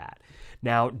just say that.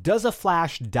 Now, does a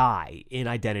Flash die in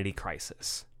Identity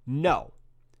Crisis? No.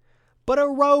 But a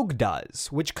Rogue does,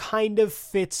 which kind of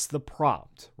fits the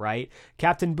prompt, right?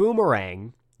 Captain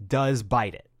Boomerang does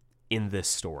bite it in this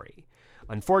story.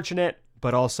 Unfortunate,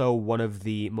 but also one of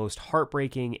the most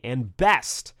heartbreaking and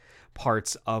best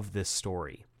parts of this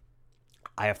story.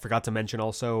 I forgot to mention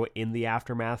also in the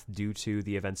aftermath, due to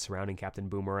the events surrounding Captain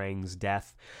Boomerang's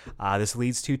death, this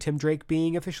leads to Tim Drake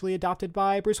being officially adopted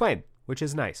by Bruce Wayne, which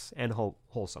is nice and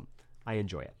wholesome. I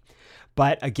enjoy it.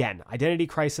 But again, Identity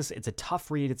Crisis, it's a tough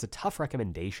read. It's a tough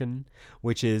recommendation,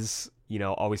 which is,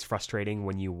 always frustrating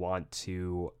when you want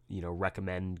to,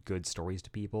 recommend good stories to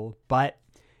people. But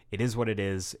it is what it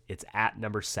is. It's at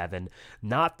number 7.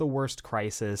 Not the worst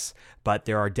crisis, but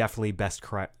there are definitely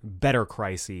better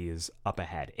crises up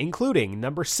ahead, including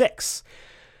number 6,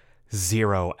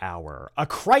 0 Hour, A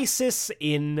Crisis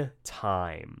in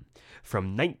Time.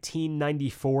 From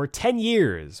 1994, 10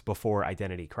 years before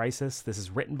Identity Crisis. This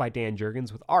is written by Dan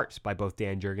Jurgens with art by both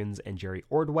Dan Jurgens and Jerry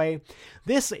Ordway.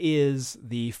 This is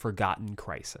the forgotten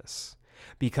crisis,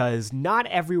 because not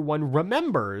everyone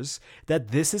remembers that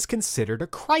this is considered a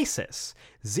crisis.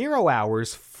 0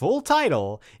 Hour's full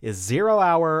title is 0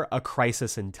 Hour, A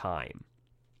Crisis in Time.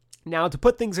 Now, to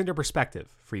put things into perspective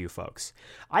for you folks,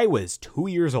 I was 2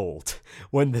 years old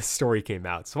when this story came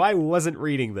out, so I wasn't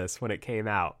reading this when it came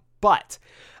out. But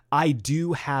I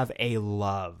do have a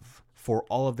love for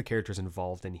all of the characters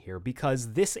involved in here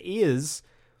because this is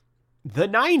the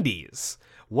 90s,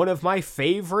 one of my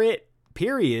favorite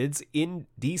periods in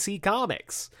DC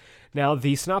Comics. Now,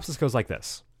 the synopsis goes like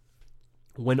this.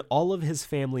 When all of his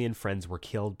family and friends were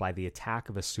killed by the attack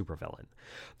of a supervillain,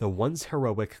 the once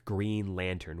heroic Green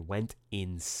Lantern went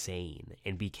insane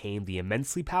and became the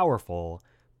immensely powerful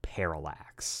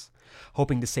Parallax.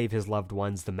 Hoping to save his loved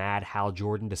ones, the mad Hal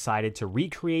Jordan decided to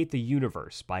recreate the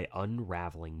universe by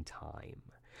unraveling time.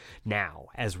 Now,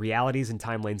 as realities and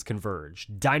timelines converge,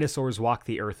 dinosaurs walk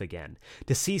the earth again,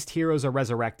 deceased heroes are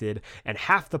resurrected, and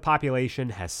half the population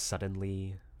has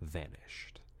suddenly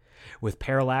vanished. With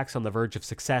Parallax on the verge of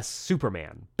success,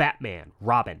 Superman, Batman,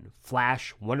 Robin,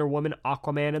 Flash, Wonder Woman,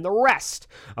 Aquaman, and the rest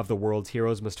of the world's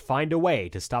heroes must find a way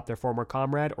to stop their former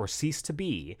comrade or cease to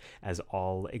be as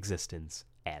all existence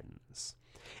ends.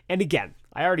 And again,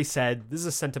 I already said this is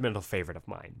a sentimental favorite of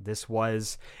mine. This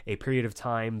was a period of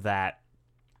time that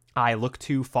I look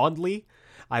to fondly.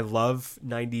 I love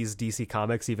 90s DC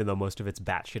Comics, even though most of it's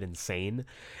batshit insane.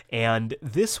 And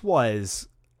this was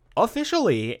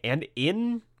officially and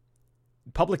in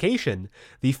publication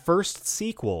the first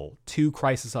sequel to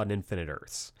Crisis on Infinite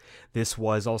Earths. This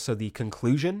was also the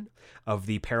conclusion of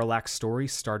the Parallax story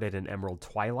started in Emerald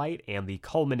Twilight and the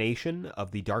culmination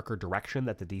of the darker direction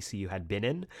that the DCU had been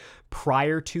in.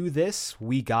 Prior to this,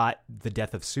 we got the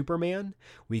death of Superman,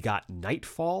 we got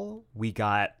Nightfall, we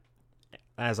got,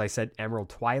 as I said, Emerald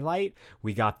Twilight,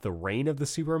 we got the reign of the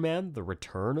Superman, the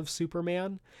return of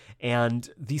Superman, and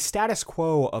the status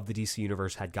quo of the DC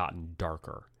Universe had gotten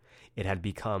darker. It had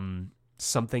become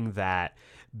something that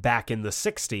back in the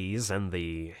 60s and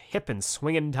the hip and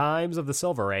swinging times of the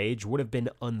Silver Age would have been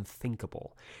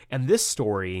unthinkable. And this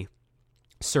story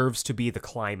serves to be the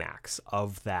climax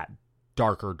of that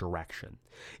darker direction.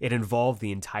 It involved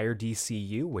the entire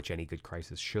DCU, which any good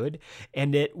Crisis should,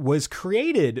 and it was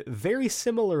created very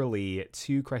similarly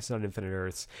to Crisis on Infinite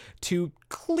Earths to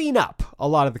clean up a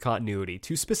lot of the continuity,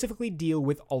 to specifically deal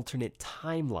with alternate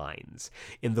timelines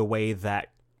in the way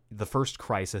that the first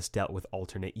Crisis dealt with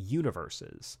alternate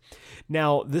universes.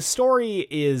 Now, the story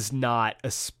is not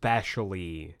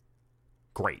especially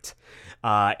great.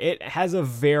 It has a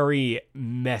very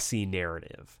messy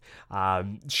narrative.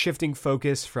 Shifting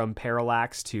focus from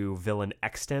Parallax to villain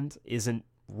Extant isn't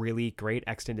really great.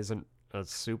 Extant isn't a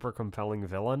super compelling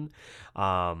villain.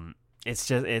 It's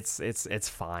just it's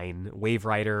fine. Wave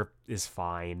Rider is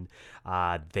fine.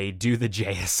 They do the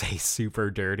JSA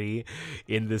super dirty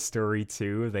in this story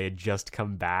too. They had just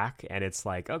come back, and it's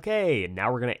like, okay,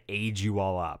 now we're gonna age you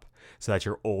all up so that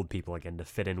you're old people again to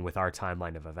fit in with our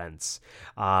timeline of events.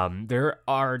 There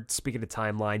are, speaking of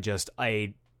timeline, just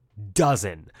a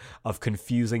dozen of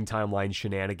confusing timeline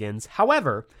shenanigans.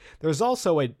 However, there's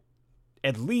also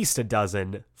at least a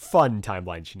dozen fun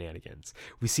timeline shenanigans.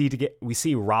 We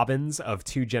see Robins of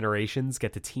two generations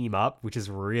get to team up, which is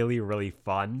really, really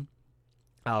fun.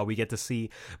 We get to see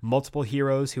multiple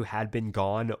heroes who had been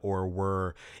gone or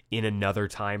were in another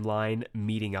timeline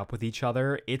meeting up with each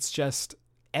other. It's just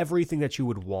everything that you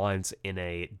would want in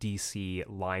a DC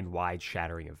line-wide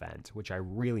shattering event, which I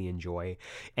really enjoy.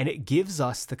 And it gives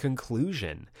us the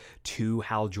conclusion to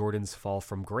Hal Jordan's fall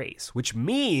from grace, which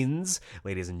means,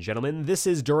 ladies and gentlemen, this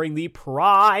is during the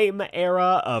prime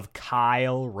era of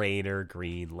Kyle Rayner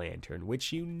Green Lantern,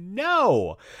 which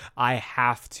I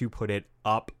have to put it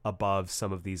up above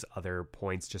some of these other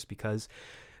points just because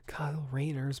Kyle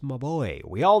Rayner's my boy.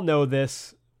 We all know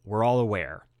this. We're all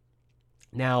aware.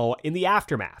 Now, in the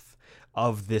aftermath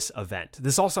of this event,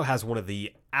 this also has one of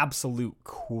the absolute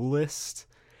coolest,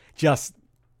 just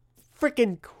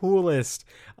freaking coolest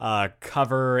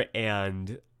cover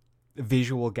and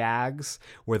visual gags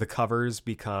where the covers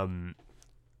become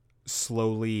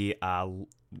slowly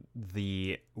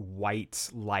the white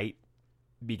light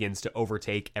begins to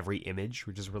overtake every image,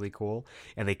 which is really cool,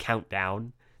 and they count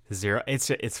down to 0.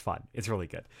 It's fun. It's really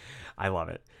good. I love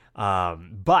it.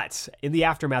 But in the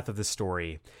aftermath of this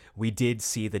story, we did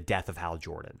see the death of Hal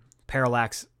Jordan.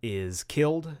 Parallax is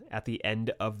killed at the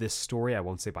end of this story. I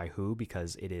won't say by who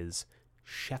because it is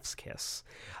chef's kiss.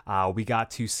 We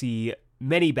got to see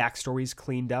many backstories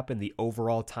cleaned up, and the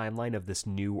overall timeline of this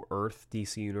new Earth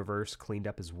DC universe cleaned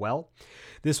up as well.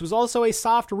 This was also a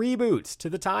soft reboot to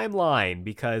the timeline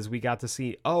because we got to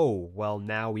see,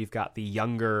 now we've got the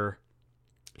younger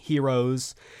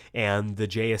heroes, and the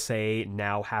JSA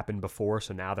now happened before,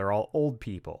 so now they're all old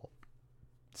people.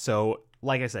 So,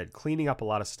 like I said, cleaning up a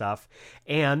lot of stuff,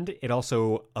 and it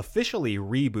also officially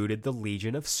rebooted the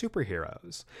Legion of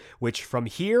Superheroes, which from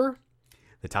here,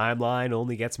 the timeline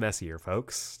only gets messier,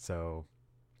 folks. So,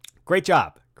 great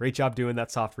job doing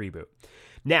that soft reboot.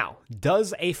 Now,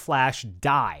 does a Flash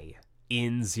die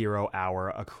in 0 Hour: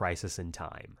 A Crisis in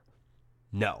Time?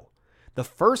 No. The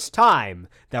first time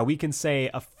that we can say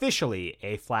officially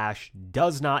a Flash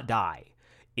does not die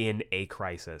in a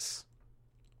Crisis.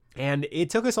 And it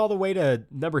took us all the way to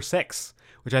number 6,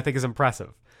 which I think is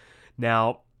impressive.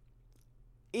 Now,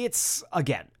 it's,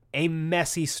 again, a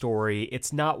messy story.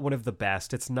 It's not one of the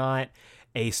best. It's not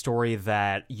a story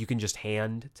that you can just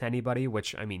hand to anybody,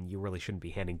 which, I mean, you really shouldn't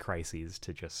be handing Crises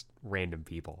to just random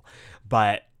people.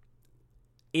 But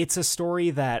it's a story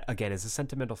that, again, is a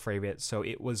sentimental favorite, so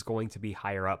it was going to be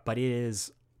higher up, but it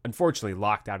is, unfortunately,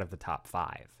 locked out of the top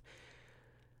 5.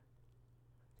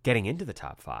 Getting into the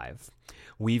top 5,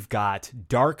 we've got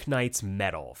Dark Knight's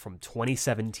Metal from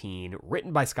 2017,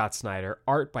 written by Scott Snyder,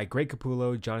 art by Greg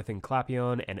Capullo, Jonathan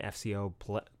Clapion, and FCO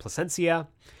Placencia.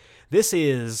 This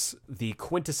is the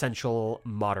quintessential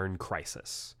modern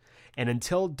crisis. And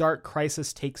until Dark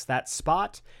Crisis takes that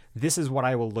spot, this is what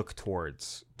I will look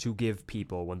towards to give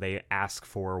people when they ask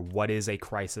for what is a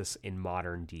crisis in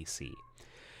modern DC.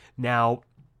 Now,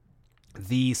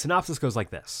 the synopsis goes like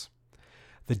this.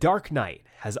 The Dark Knight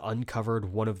has uncovered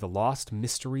one of the lost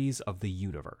mysteries of the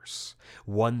universe,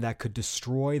 one that could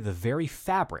destroy the very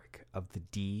fabric of the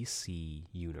DC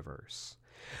universe.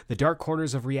 The dark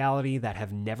corners of reality that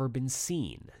have never been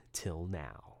seen till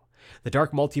now. The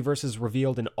dark multiverse is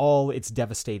revealed in all its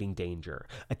devastating danger,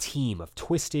 a team of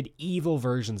twisted, evil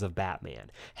versions of Batman,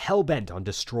 hell-bent on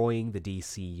destroying the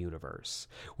DC universe.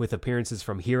 With appearances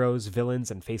from heroes,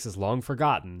 villains, and faces long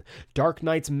forgotten, Dark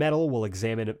Knight's Metal will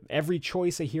examine every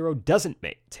choice a hero doesn't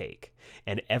take,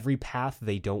 and every path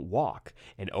they don't walk,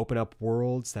 and open up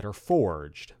worlds that are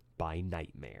forged by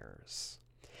nightmares.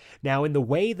 Now, in the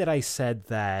way that I said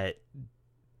that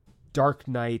Dark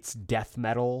Knight's death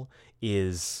metal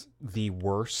is the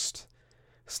worst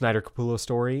Snyder Capullo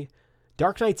story,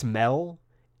 Dark Knight's Metal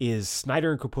is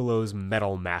Snyder and Capullo's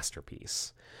metal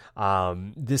masterpiece.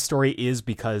 This story is,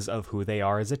 because of who they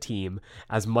are as a team,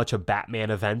 as much a Batman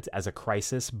event as a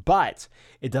crisis, but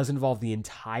it does involve the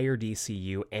entire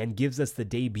DCU and gives us the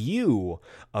debut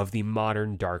of the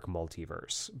modern dark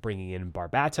multiverse, bringing in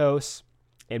Barbatos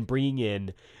and bringing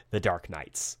in the Dark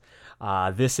Knights.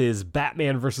 This is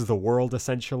Batman versus the world,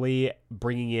 essentially,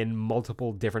 bringing in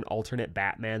multiple different alternate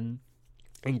Batmen,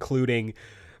 including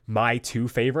my two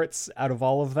favorites out of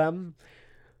all of them,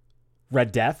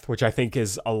 Red Death, which I think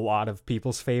is a lot of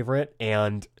people's favorite,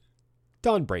 and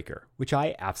Dawnbreaker, which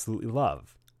I absolutely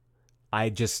love.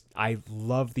 I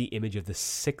love the image of the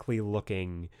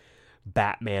sickly-looking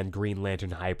Batman Green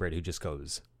Lantern hybrid who just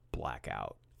goes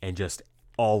blackout and just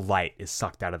all light is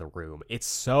sucked out of the room. It's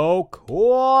so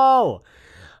cool.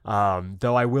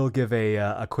 Though I will give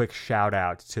a quick shout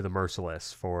out to the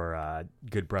Merciless for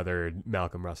good brother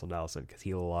Malcolm Russell Nelson, because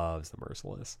he loves the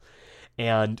Merciless.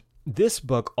 And this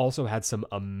book also had some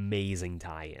amazing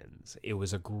tie-ins. It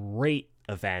was a great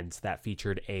event that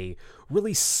featured a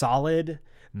really solid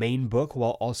main book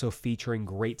while also featuring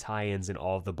great tie-ins in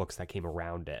all of the books that came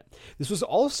around it. This was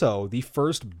also the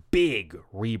first big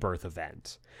Rebirth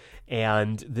event,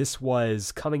 and this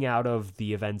was coming out of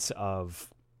the events of,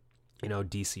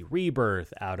 DC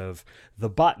Rebirth, out of The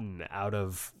Button, out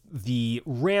of the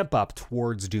ramp up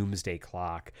towards Doomsday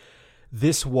Clock.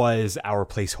 This was our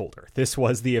placeholder. This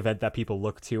was the event that people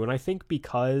look to. And I think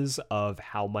because of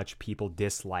how much people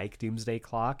dislike Doomsday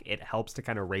Clock, it helps to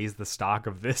kind of raise the stock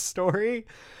of this story.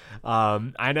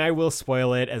 And I will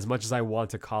spoil it as much as I want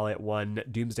to call it one.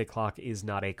 Doomsday Clock is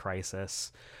not a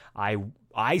crisis.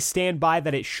 I stand by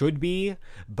that it should be,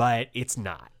 but it's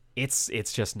not. It's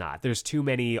just not. There's too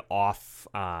many off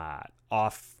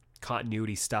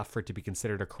continuity stuff for it to be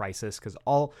considered a crisis, because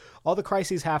all the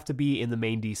crises have to be in the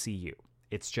main DCU.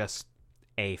 It's just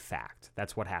a fact.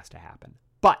 That's what has to happen.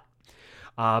 But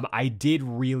I did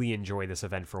really enjoy this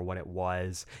event for what it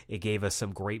was. It gave us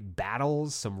some great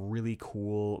battles, some really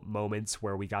cool moments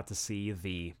where we got to see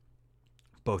the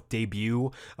both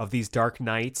debut of these Dark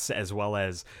Knights as well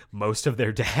as most of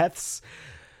their deaths.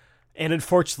 And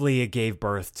unfortunately, it gave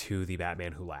birth to the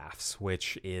Batman Who Laughs,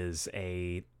 which is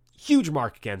a huge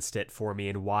mark against it for me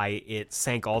and why it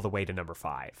sank all the way to number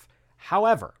 5.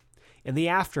 However, in the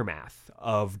aftermath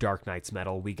of Dark Knight's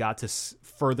Metal, we got to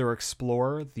further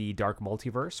explore the dark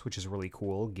multiverse, which is really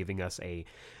cool, giving us a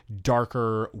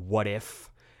darker what if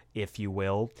you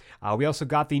will. We also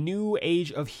got the new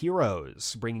Age of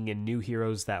Heroes, bringing in new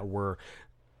heroes that were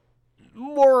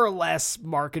more or less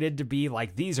marketed to be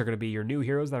like, these are going to be your new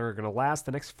heroes that are going to last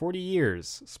the next 40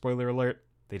 years. Spoiler alert,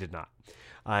 they did not.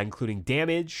 Including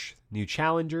Damage, New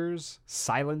Challengers,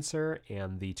 Silencer,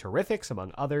 and the Terrifics,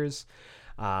 among others.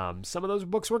 Some of those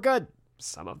books were good.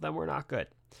 Some of them were not good.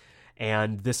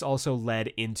 And this also led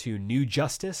into New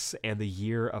Justice and the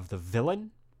Year of the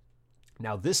Villain.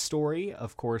 Now, this story,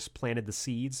 of course, planted the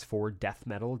seeds for death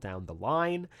metal down the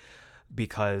line,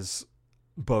 because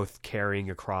both carrying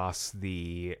across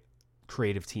the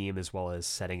creative team as well as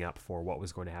setting up for what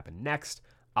was going to happen next,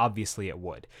 obviously it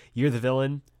would. Year of the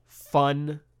Villain,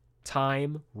 fun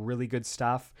time, really good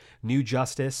stuff. New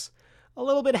Justice, a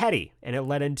little bit heady, and it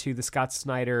led into the Scott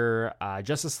Snyder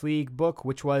Justice League book,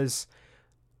 which was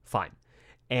fine.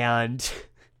 And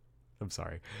I'm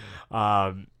sorry.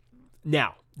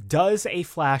 Now, does a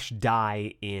Flash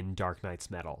die in Dark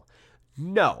Knight's Metal?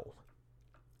 No.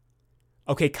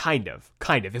 Okay, kind of.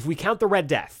 If we count the Red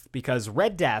Death, because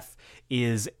Red Death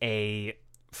is a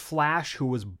Flash who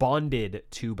was bonded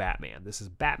to Batman. This is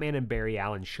Batman and Barry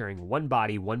Allen sharing one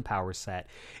body, one power set,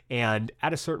 and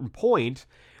at a certain point,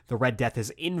 the Red Death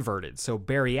is inverted. So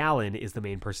Barry Allen is the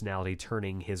main personality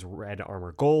turning his red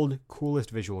armor gold.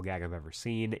 Coolest visual gag I've ever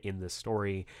seen in this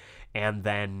story. And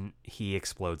then he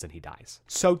explodes and he dies.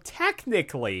 So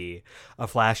technically, a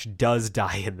Flash does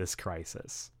die in this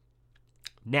crisis.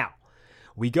 Now,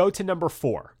 we go to number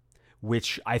 4,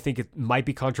 which I think it might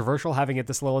be controversial having it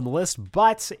this low on the list,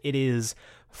 but it is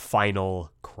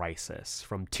Final Crisis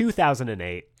from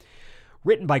 2008,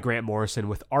 written by Grant Morrison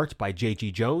with art by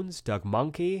J.G. Jones, Doug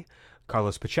Mahnke,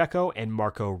 Carlos Pacheco, and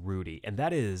Marco Rudy. And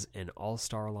that is an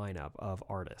all-star lineup of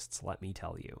artists, let me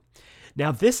tell you.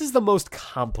 Now, this is the most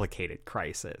complicated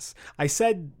crisis. I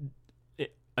said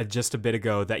just a bit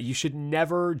ago that you should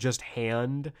never just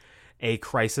hand a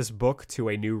crisis book to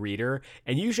a new reader,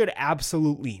 and you should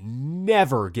absolutely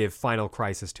never give Final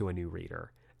Crisis to a new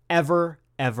reader. Ever,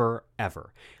 ever,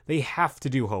 ever. They have to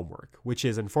do homework, which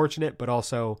is unfortunate, but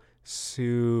also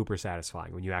super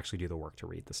satisfying when you actually do the work to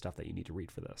read the stuff that you need to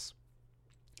read for this.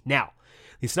 Now,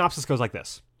 the synopsis goes like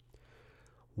this.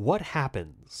 What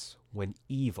happens when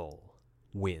evil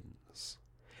wins?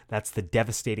 That's the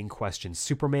devastating question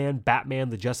Superman, Batman,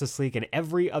 the Justice League, and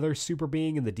every other super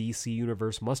being in the DC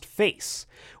universe must face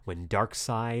when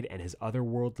Darkseid and his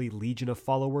otherworldly legion of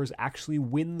followers actually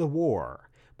win the war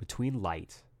between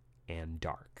light and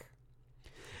dark.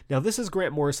 Now, this is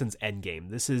Grant Morrison's Endgame.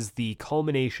 This is the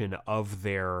culmination of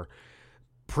their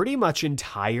pretty much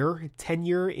entire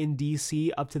tenure in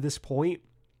DC up to this point.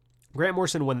 Grant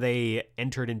Morrison, when they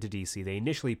entered into DC, they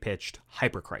initially pitched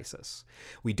Hyper Crisis.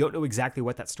 We don't know exactly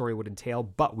what that story would entail,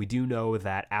 but we do know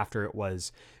that after it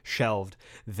was shelved,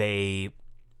 they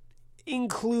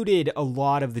included a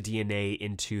lot of the DNA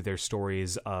into their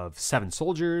stories of Seven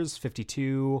Soldiers,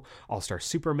 52, All-Star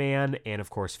Superman, and of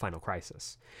course, Final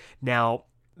Crisis. Now,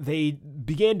 they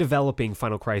began developing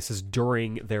Final Crisis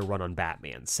during their run on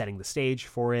Batman, setting the stage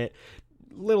for it,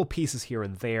 little pieces here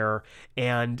and there,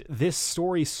 and this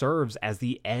story serves as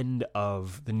the end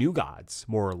of the New Gods,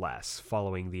 more or less,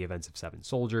 following the events of Seven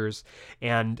Soldiers,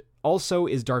 and also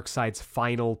is Darkseid's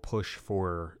final push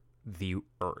for the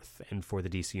Earth and for the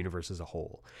DC universe as a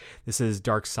whole. This is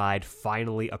Darkseid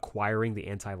finally acquiring the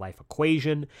anti-life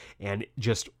equation and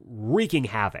just wreaking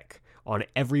havoc on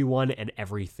everyone and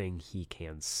everything he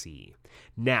can see.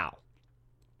 Now,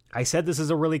 I said this is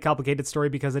a really complicated story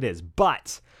because it is,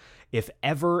 but if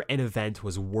ever an event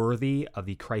was worthy of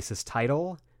the Crisis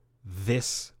title,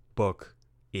 this book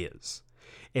is.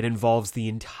 It involves the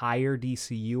entire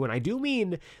DCU, and I do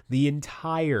mean the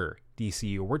entire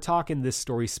DCU. We're talking this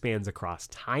story spans across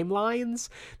timelines,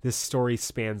 this story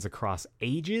spans across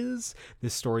ages,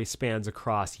 this story spans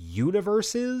across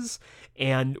universes,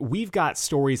 and we've got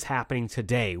stories happening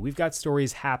today. We've got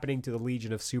stories happening to the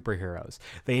Legion of Superheroes.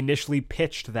 They initially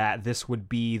pitched that this would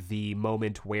be the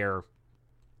moment where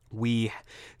we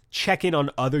check in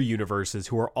on other universes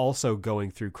who are also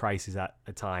going through crises at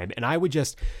a time. And I would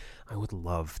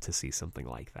love to see something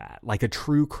like that. Like a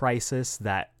true crisis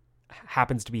that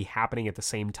happens to be happening at the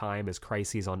same time as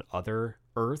crises on other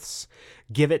Earths.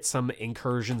 Give it some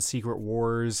Incursion, Secret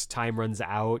Wars, time runs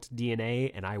out DNA,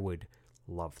 and I would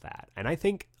love that. And I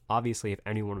think, obviously, if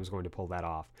anyone was going to pull that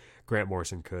off, Grant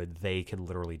Morrison could. They can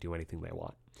literally do anything they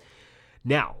want.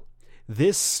 Now,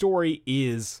 this story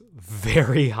is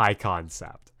very high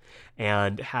concept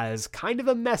and has kind of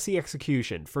a messy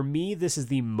execution. For me, this is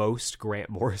the most Grant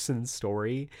Morrison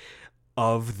story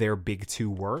of their big two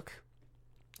work.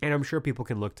 And I'm sure people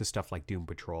can look to stuff like Doom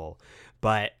Patrol.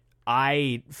 But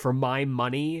for my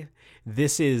money,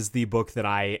 this is the book that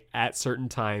I, at certain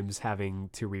times, having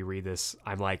to reread this,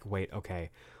 I'm like, wait, okay,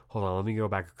 hold on, let me go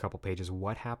back a couple pages.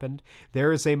 What happened?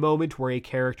 There is a moment where a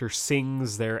character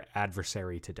sings their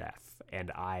adversary to death. And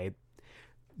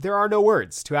there are no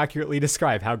words to accurately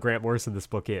describe how Grant Morrison this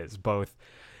book is, both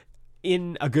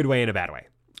in a good way and a bad way.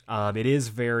 It is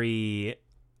very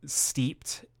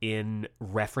steeped in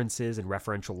references and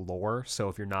referential lore, so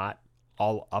if you're not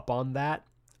all up on that,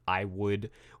 I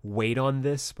would wait on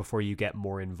this before you get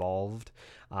more involved.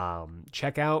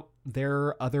 Check out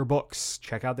their other books.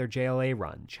 Check out their JLA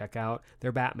run. Check out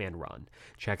their Batman run.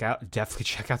 Definitely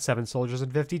check out Seven Soldiers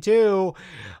and 52.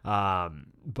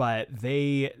 But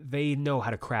they know how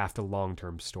to craft a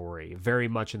long-term story, very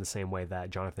much in the same way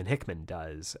that Jonathan Hickman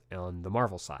does on the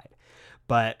Marvel side.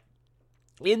 But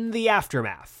in the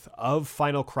aftermath of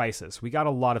Final Crisis, we got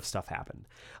a lot of stuff happen.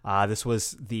 This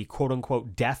was the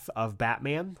quote-unquote death of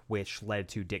Batman, which led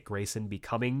to Dick Grayson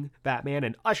becoming Batman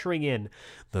and ushering in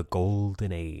the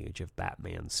golden age of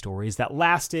Batman stories that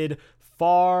lasted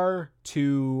far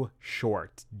too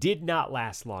short. Did not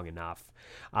last long enough.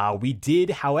 We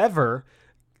did, however,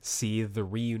 see the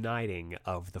reuniting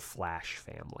of the Flash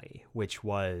family, which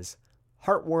was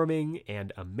heartwarming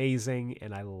and amazing,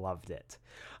 and I loved it.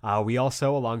 We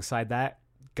also, alongside that,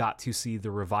 got to see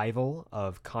the revival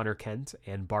of Connor Kent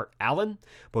and Bart Allen,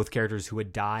 both characters who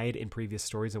had died in previous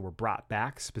stories and were brought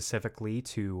back specifically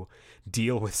to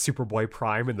deal with Superboy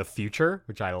Prime in the future,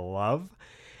 which I love.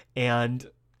 And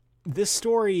this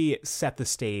story set the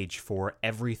stage for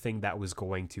everything that was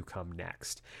going to come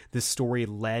next. This story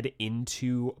led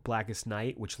into Blackest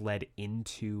Night, which led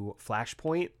into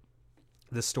Flashpoint.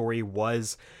 The story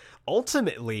was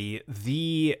ultimately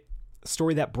the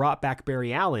story that brought back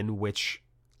Barry Allen, which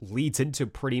leads into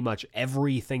pretty much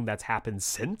everything that's happened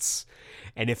since.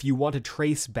 And if you want to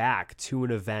trace back to an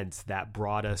event that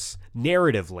brought us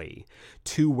narratively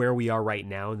to where we are right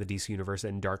now in the DC Universe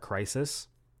and Dark Crisis,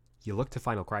 you look to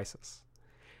Final Crisis.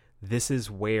 This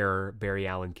is where Barry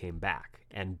Allen came back,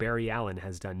 and Barry Allen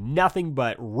has done nothing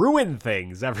but ruin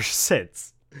things ever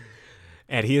since.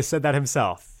 And he has said that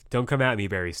himself. Don't come at me,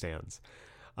 Barry Stans.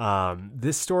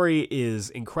 This story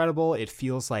is incredible. It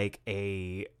feels like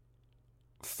a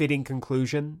fitting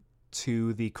conclusion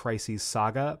to the Crises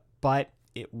saga, but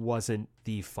it wasn't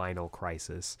the final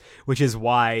Crisis, which is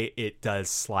why it does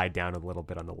slide down a little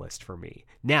bit on the list for me.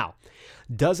 Now,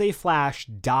 does a Flash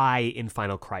die in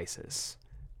Final Crisis?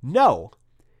 No.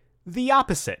 The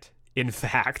opposite, in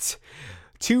fact.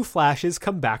 Two Flashes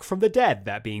come back from the dead,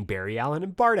 that being Barry Allen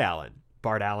and Bart Allen.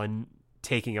 Bart Allen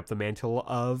taking up the mantle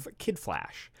of Kid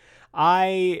Flash.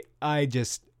 I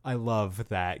love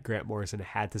that Grant Morrison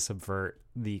had to subvert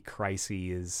the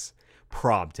Crises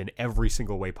prompt in every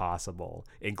single way possible,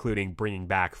 including bringing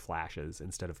back Flashes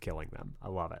instead of killing them. I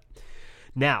love it.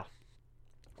 Now,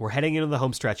 we're heading into the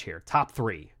home stretch here. Top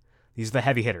 3. These are the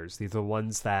heavy hitters. These are the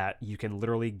ones that you can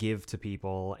literally give to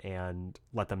people and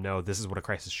let them know this is what a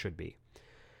crisis should be.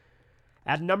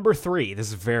 At number 3,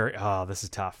 this is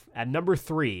tough. At number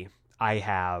 3, I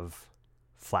have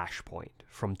Flashpoint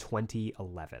from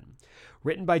 2011.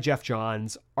 Written by Geoff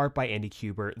Johns, art by Andy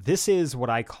Kubert. This is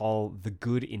what I call the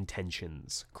good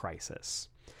intentions crisis.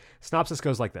 Synopsis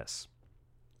goes like this.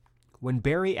 When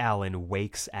Barry Allen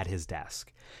wakes at his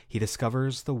desk, he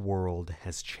discovers the world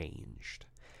has changed.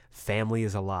 Family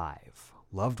is alive,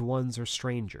 loved ones are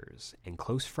strangers, and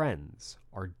close friends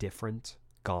are different,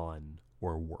 gone,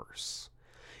 or worse.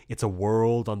 It's a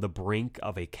world on the brink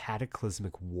of a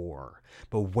cataclysmic war,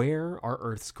 but where are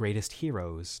Earth's greatest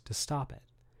heroes to stop it?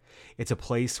 It's a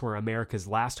place where America's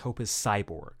last hope is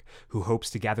Cyborg, who hopes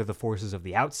to gather the forces of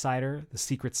the Outsider, the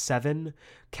Secret Seven,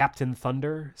 Captain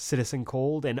Thunder, Citizen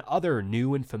Cold, and other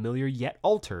new and familiar yet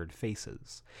altered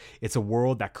faces. It's a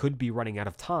world that could be running out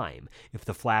of time if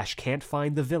the Flash can't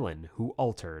find the villain who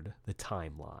altered the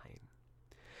timeline.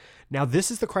 Now,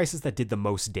 this is the crisis that did the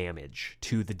most damage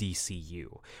to the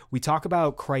DCU. We talk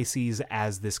about crises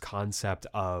as this concept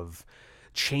of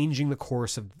changing the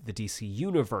course of the DC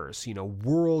universe,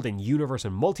 world and universe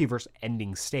and multiverse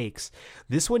ending stakes.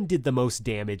 This one did the most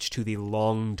damage to the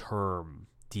long-term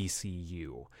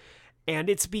DCU. And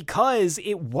it's because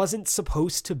it wasn't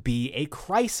supposed to be a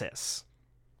crisis.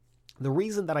 The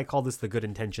reason that I call this the good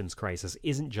intentions crisis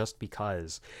isn't just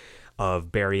because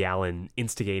of Barry Allen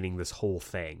instigating this whole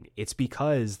thing. It's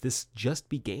because this just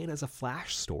began as a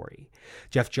Flash story.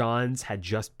 Geoff Johns had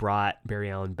just brought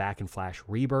Barry Allen back in Flash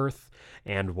Rebirth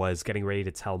and was getting ready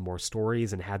to tell more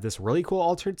stories and had this really cool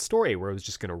alternate story where it was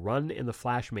just going to run in the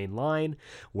Flash main line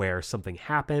where something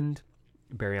happened.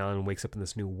 Barry Allen wakes up in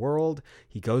this new world.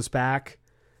 He goes back,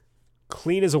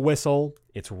 clean as a whistle.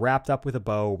 It's wrapped up with a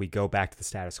bow. We go back to the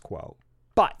status quo.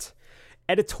 But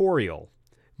editorial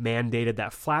mandated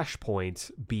that Flashpoint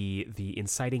be the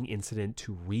inciting incident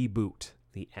to reboot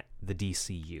the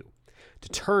DCU, to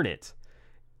turn it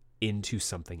into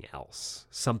something else,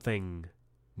 something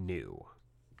new.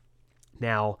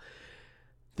 Now,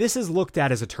 this is looked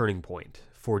at as a turning point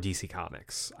for DC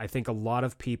Comics. I think a lot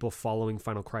of people following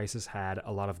Final Crisis had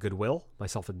a lot of goodwill,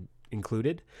 myself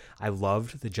included. I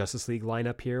loved the Justice League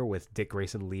lineup here with Dick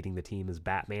Grayson leading the team as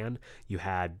Batman. You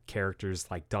had characters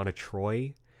like Donna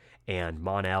Troy and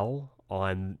Mon-El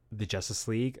on the Justice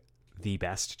League, the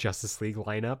best Justice League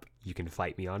lineup. You can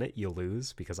fight me on it. You'll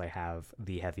lose because I have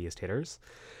the heaviest hitters.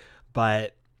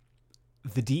 But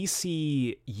the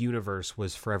DC universe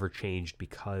was forever changed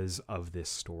because of this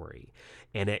story.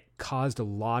 And it caused a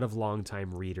lot of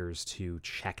longtime readers to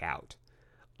check out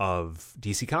of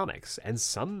DC Comics and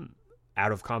some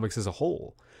out of comics as a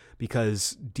whole,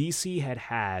 because DC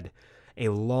had a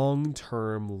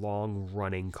long-term,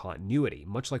 long-running continuity,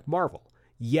 much like Marvel.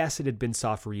 Yes, it had been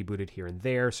soft rebooted here and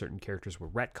there. Certain characters were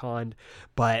retconned,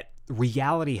 but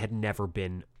reality had never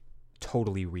been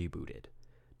totally rebooted.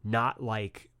 Not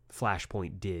like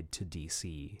Flashpoint did to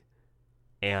DC.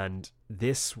 And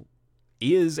this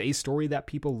is a story that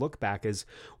people look back as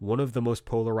one of the most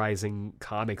polarizing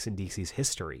comics in DC's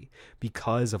history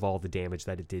because of all the damage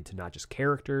that it did to not just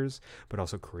characters, but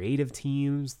also creative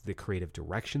teams, the creative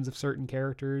directions of certain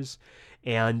characters.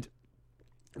 And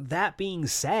that being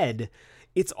said,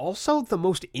 it's also the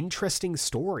most interesting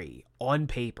story on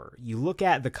paper. You look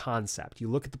at the concept, you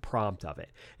look at the prompt of it.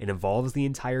 It involves the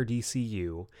entire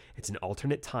DCU. It's an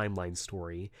alternate timeline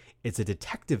story. It's a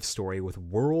detective story with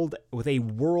a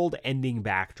world-ending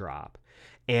backdrop.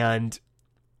 And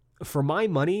for my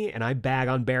money, and I bag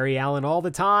on Barry Allen all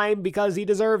the time because he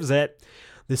deserves it,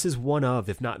 this is one of,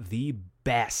 if not the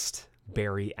best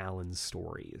Barry Allen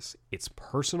stories. It's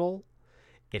personal.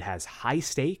 It has high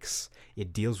stakes,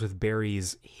 it deals with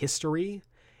Barry's history,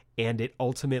 and it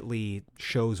ultimately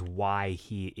shows why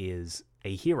he is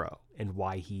a hero and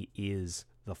why he is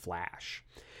the Flash.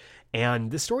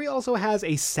 And the story also has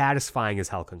a satisfying as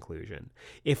hell conclusion.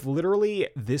 If literally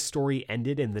this story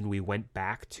ended and then we went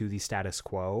back to the status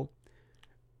quo,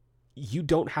 you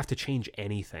don't have to change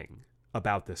anything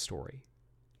about this story.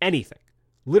 Anything.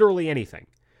 Literally anything.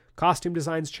 Costume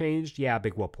designs changed, yeah,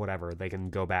 big whoop, whatever. They can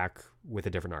go back with a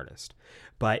different artist.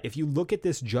 But if you look at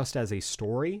this just as a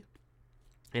story,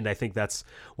 and I think that's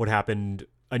what happened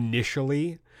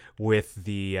initially with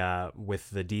the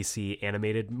DC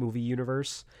animated movie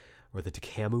universe, or the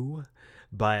TCAMU,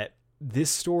 but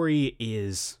this story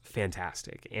is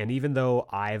fantastic. And even though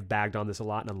I've bagged on this a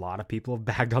lot, and a lot of people have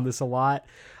bagged on this a lot,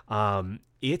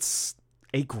 it's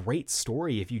a great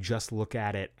story if you just look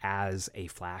at it as a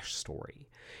Flash story.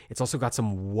 It's also got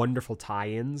some wonderful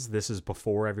tie-ins. This is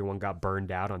before everyone got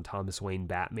burned out on Thomas Wayne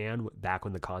Batman, back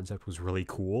when the concept was really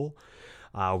cool.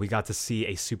 We got to see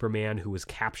a Superman who was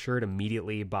captured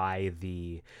immediately by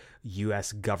the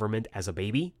U.S. government as a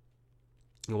baby.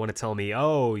 You want to tell me,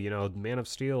 oh, Man of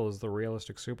Steel is the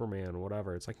realistic Superman,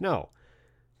 whatever. It's like, no,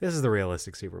 this is the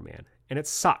realistic Superman. And it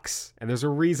sucks. And there's a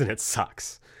reason it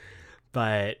sucks.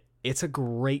 But it's a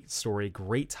great story,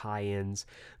 great tie-ins,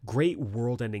 great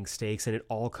world-ending stakes, and it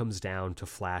all comes down to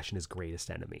Flash and his greatest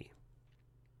enemy.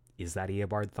 Is that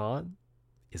Eobard Thawne?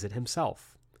 Is it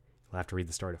himself? You'll have to read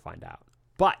the story to find out.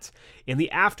 But in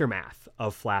the aftermath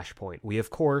of Flashpoint, we,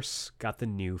 of course, got the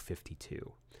New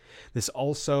 52. This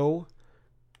also,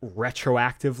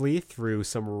 retroactively, through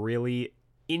some really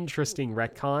interesting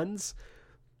retcons,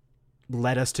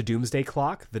 led us to Doomsday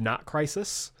Clock, the Knot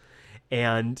Crisis,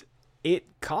 and it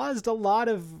caused a lot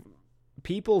of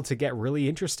people to get really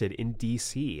interested in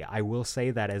DC. I will say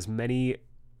that as many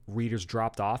readers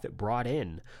dropped off, it brought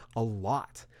in a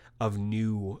lot of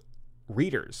new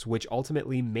readers, which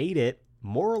ultimately made it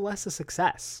more or less a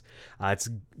success. It's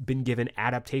been given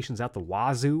adaptations out the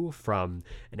wazoo, from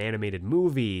an animated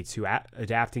movie to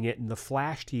adapting it in the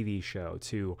Flash TV show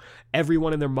to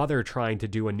everyone and their mother trying to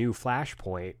do a new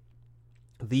Flashpoint.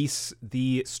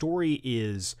 The story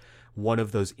is one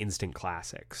of those instant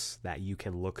classics that you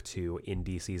can look to in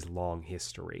DC's long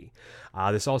history.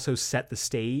 This also set the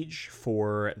stage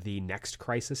for the next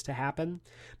crisis to happen,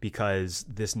 because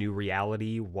this new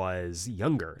reality was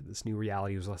younger. This new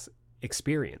reality was less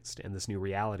experienced, and this new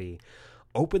reality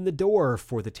opened the door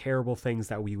for the terrible things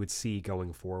that we would see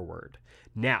going forward.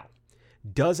 Now,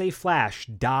 does a Flash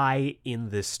die in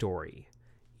this story?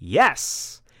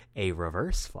 Yes! A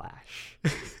Reverse Flash.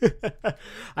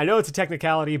 I know it's a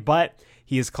technicality, but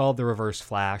he is called the Reverse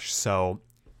Flash, so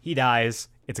he dies.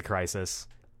 It's a crisis.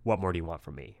 What more do you want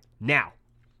from me? Now,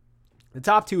 the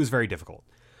top two is very difficult.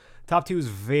 Top two is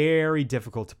very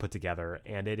difficult to put together,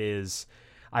 and it is...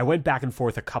 I went back and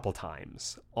forth a couple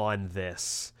times on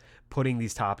this, putting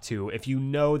these top two. If you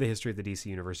know the history of the DC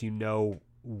Universe, you know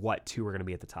what two are going to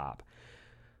be at the top.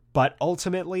 But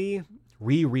ultimately,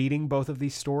 rereading both of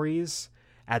these stories...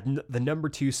 At the number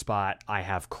 2 spot, I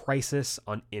have Crisis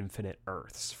on Infinite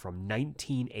Earths from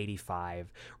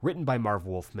 1985, written by Marv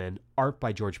Wolfman, art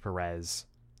by George Perez.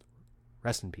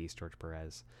 Rest in peace, George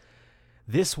Perez.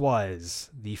 This was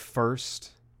the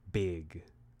first big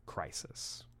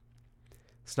crisis.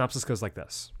 Synopsis goes like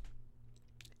this.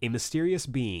 A mysterious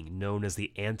being known as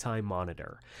the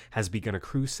Anti-Monitor has begun a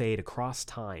crusade across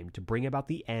time to bring about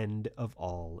the end of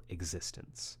all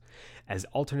existence. As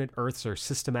alternate Earths are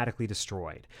systematically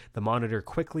destroyed, the Monitor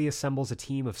quickly assembles a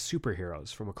team of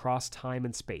superheroes from across time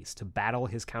and space to battle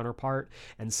his counterpart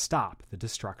and stop the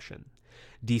destruction.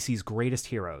 DC's greatest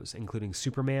heroes, including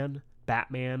Superman,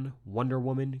 Batman, Wonder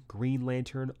Woman, Green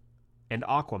Lantern, and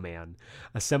Aquaman,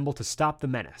 assemble to stop the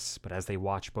menace, but as they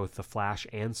watch both the Flash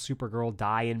and Supergirl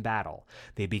die in battle,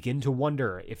 they begin to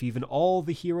wonder if even all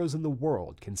the heroes in the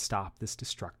world can stop this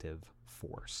destructive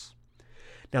force.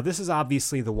 Now, this is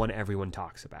obviously the one everyone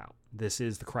talks about. This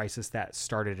is the crisis that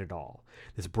started it all.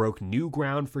 This broke new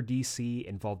ground for DC,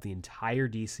 involved the entire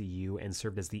DCU, and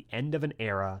served as the end of an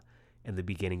era and the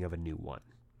beginning of a new one.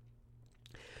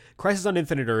 Crisis on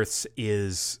Infinite Earths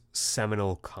is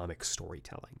seminal comic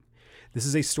storytelling. This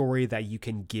is a story that you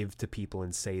can give to people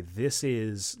and say, this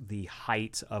is the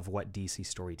height of what DC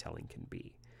storytelling can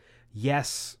be.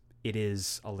 Yes, it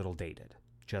is a little dated,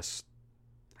 just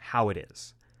how it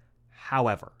is.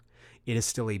 However, it is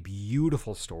still a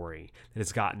beautiful story that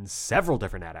has gotten several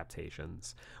different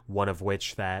adaptations, one of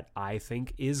which that I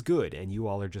think is good, and you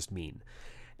all are just mean.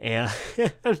 And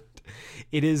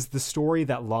it is the story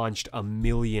that launched a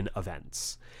million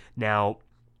events. Now,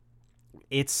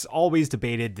 it's always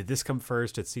debated, did this come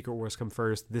first? Did Secret Wars come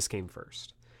first? This came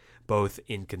first. Both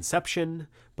in conception,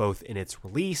 both in its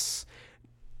release.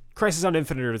 Crisis on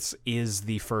Infinite Earths is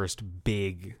the first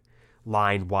big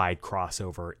line-wide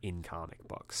crossover in comic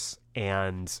books.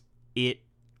 And it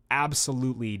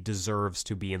absolutely deserves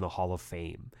to be in the Hall of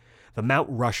Fame. The Mount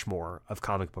Rushmore of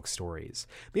comic book stories.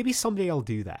 Maybe someday I'll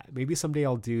do that. Maybe someday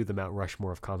I'll do the Mount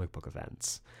Rushmore of comic book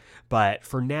events. But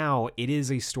for now, it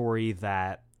is a story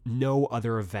that no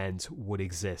other event would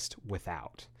exist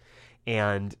without.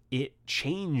 And it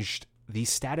changed the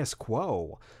status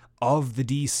quo of the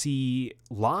DC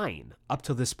line up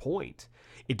to this point.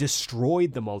 It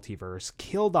destroyed the multiverse,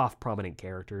 killed off prominent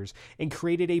characters, and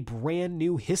created a brand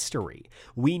new history.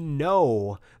 We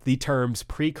know the terms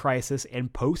pre-crisis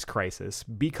and post-crisis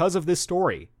because of this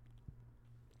story.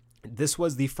 This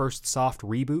was the first soft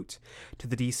reboot to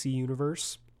the DC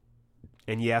universe.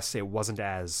 And yes, it wasn't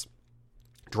as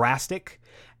drastic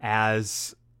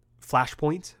as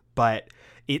Flashpoint, but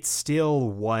it still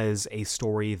was a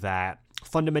story that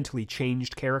fundamentally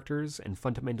changed characters and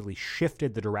fundamentally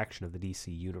shifted the direction of the DC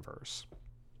universe.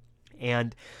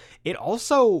 And it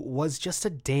also was just a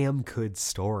damn good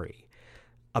story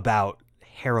about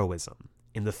heroism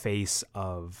in the face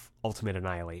of ultimate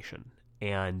annihilation.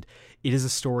 And it is a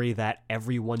story that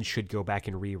everyone should go back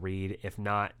and reread, if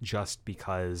not just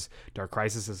because Dark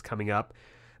Crisis is coming up,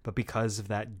 but because of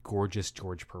that gorgeous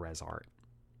George Perez art.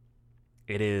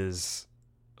 It is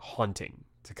haunting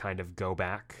to kind of go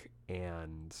back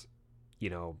and,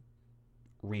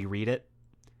 reread it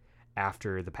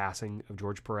after the passing of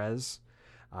George Perez.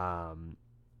 I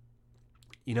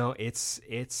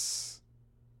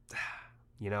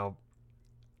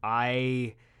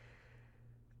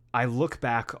look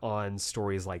back on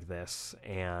stories like this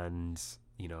and,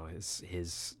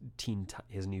 his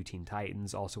new Teen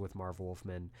Titans, also with Marv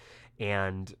Wolfman,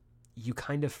 and you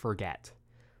kind of forget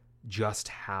just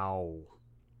how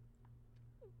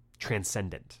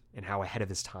transcendent and how ahead of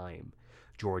his time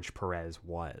George Perez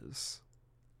was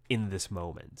in this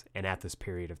moment and at this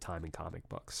period of time in comic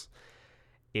books.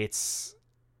 It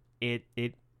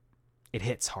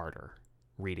hits harder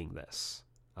reading this.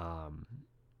 And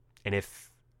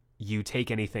if you take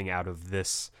anything out of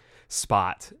this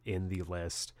spot in the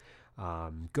list,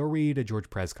 go read a George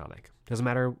Perez comic. Doesn't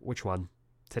matter which one.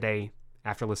 Today,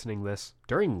 after listening to this,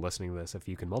 during listening to this, if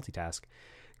you can multitask,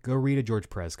 go read a George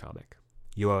Perez comic.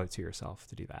 You owe it to yourself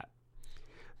to do that.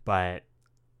 But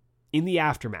in the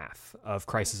aftermath of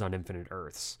Crisis on Infinite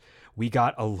Earths, we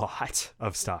got a lot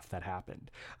of stuff that happened.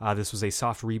 This was a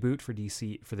soft reboot for the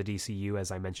DCU,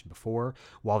 as I mentioned before.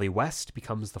 Wally West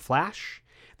becomes the Flash.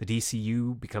 The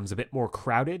DCU becomes a bit more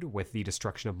crowded with the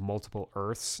destruction of multiple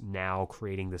Earths, now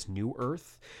creating this new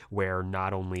Earth where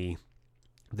not only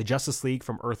the Justice League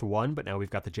from Earth 1, but now we've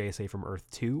got the JSA from Earth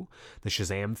 2, the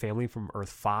Shazam family from Earth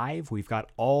 5. We've got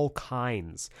all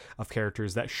kinds of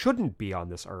characters that shouldn't be on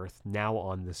this Earth, now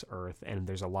on this Earth, and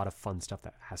there's a lot of fun stuff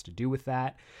that has to do with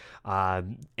that.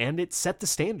 And it set the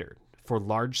standard for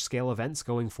large-scale events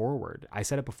going forward. I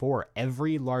said it before,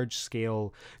 every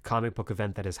large-scale comic book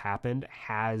event that has happened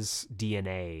has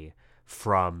DNA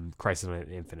from Crisis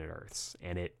on Infinite Earths,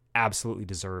 and it absolutely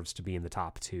deserves to be in the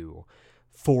top 2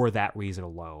 for that reason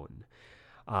alone.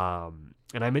 And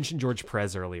I mentioned George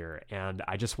Perez earlier, and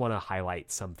I just want to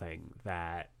highlight something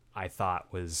that I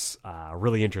thought was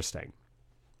really interesting.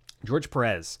 George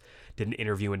Perez did an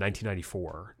interview in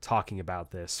 1994 talking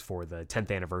about this for the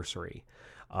 10th anniversary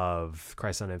of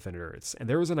Crisis on Infinite Earths, and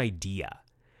there was an idea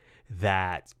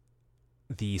that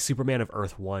the Superman of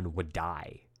Earth 1 would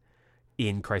die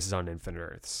in Crisis on Infinite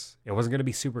Earths. It wasn't going to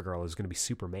be Supergirl, it was going to be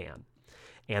Superman.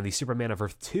 And the Superman of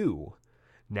Earth 2,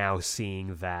 now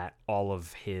seeing that all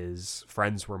of his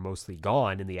friends were mostly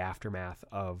gone in the aftermath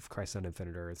of Crisis on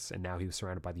Infinite Earths, and now he was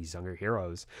surrounded by these younger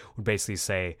heroes, would basically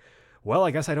say, well,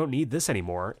 I guess I don't need this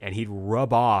anymore. And he'd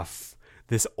rub off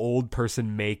this old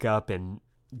person makeup and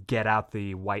get out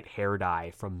the white hair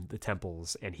dye from the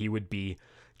temples, and he would be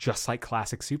just like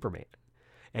classic Superman.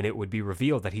 And it would be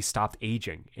revealed that he stopped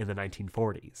aging in the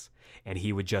 1940s, and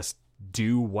he would just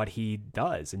do what he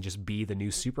does and just be the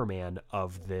new Superman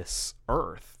of this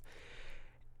Earth.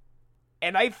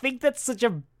 And I think that's such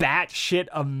a batshit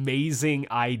amazing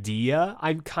idea.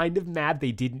 I'm kind of mad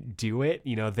they didn't do it.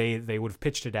 You know, they would have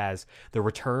pitched it as the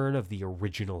return of the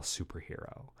original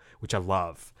superhero, which I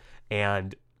love.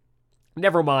 And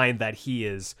never mind that he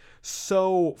is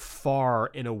so far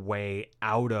in a way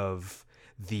out of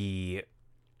the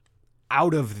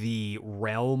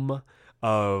realm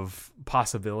of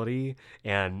possibility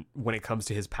and when it comes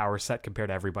to his power set compared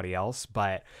to everybody else,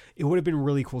 but it would have been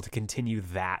really cool to continue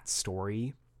that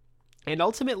story. And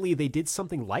ultimately they did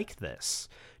something like this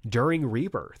during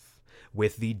Rebirth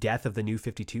with the death of the New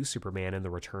 52 Superman and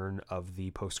the return of the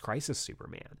post-crisis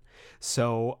Superman.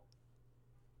 So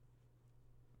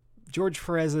George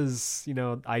Perez's,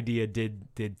 idea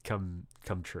did come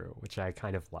true, which I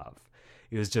kind of love.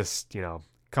 It was just, a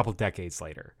couple decades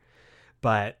later.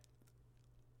 But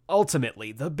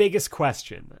ultimately, the biggest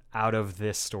question out of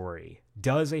this story,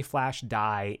 does a Flash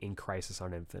die in Crisis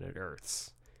on Infinite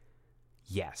Earths?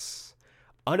 Yes.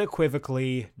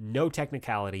 Unequivocally, no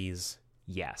technicalities,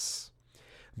 yes.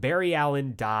 Barry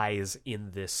Allen dies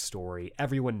in this story.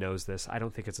 Everyone knows this. I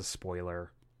don't think it's a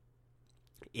spoiler.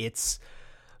 It's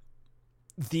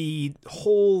the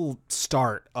whole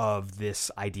start of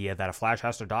this idea that a Flash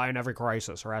has to die in every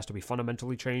crisis or has to be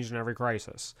fundamentally changed in every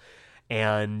crisis.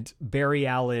 And Barry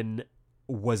Allen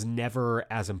was never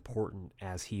as important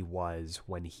as he was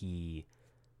when he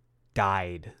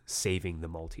died saving the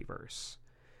multiverse.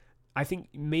 I think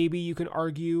maybe you can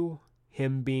argue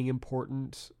him being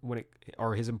important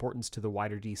or his importance to the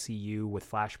wider DCU with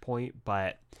Flashpoint,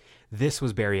 but this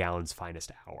was Barry Allen's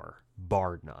finest hour,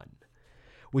 bar none.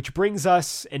 Which brings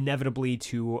us inevitably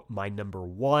to my number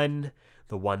one,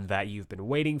 the one that you've been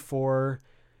waiting for,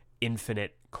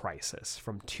 Infinite Crisis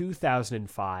from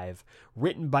 2005,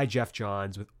 written by Geoff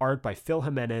Johns with art by Phil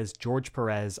Jimenez, George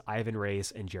Perez, Ivan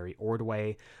Reis, and Jerry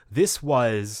Ordway. This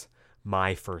was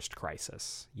my first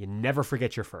Crisis. You never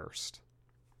forget your first.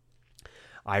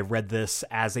 I read this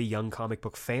as a young comic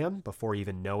book fan before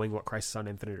even knowing what Crisis on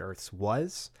Infinite Earths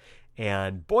was,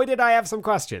 and boy did I have some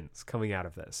questions coming out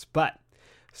of this. But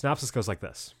synopsis goes like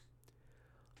this.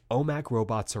 OMAC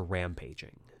robots are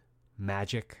rampaging.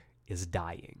 Magic is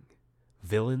dying.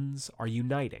 Villains are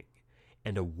uniting,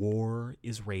 and a war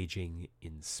is raging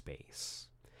in space.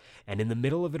 And in the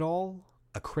middle of it all,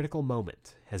 a critical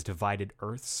moment has divided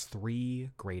Earth's three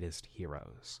greatest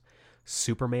heroes,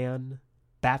 Superman,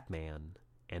 Batman,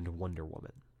 and Wonder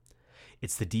Woman.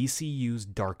 It's the DCU's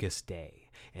darkest day,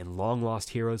 and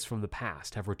long-lost heroes from the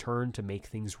past have returned to make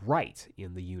things right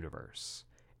in the universe,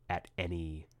 at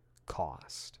any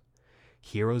cost.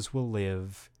 Heroes will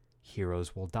live,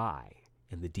 heroes will die,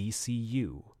 and the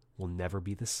DCU will never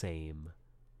be the same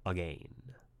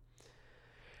again.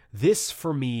 This,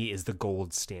 for me, is the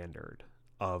gold standard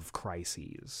of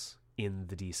crises in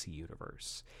the DC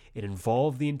universe. It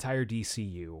involved the entire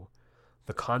DCU.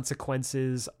 The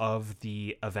consequences of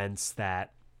the events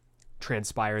that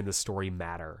transpire in the story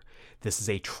matter. This is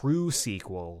a true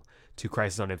sequel to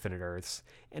Crisis on Infinite Earths,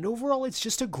 and overall, it's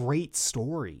just a great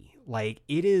story. Like,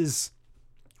 it is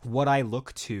what I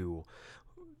look to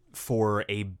for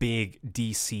a big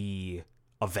DC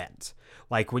event.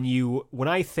 Like when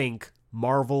I think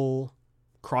Marvel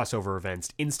crossover events,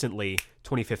 instantly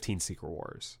 2015 Secret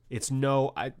Wars.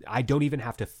 I don't even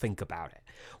have to think about it.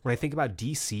 When I think about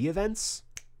DC events,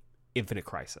 Infinite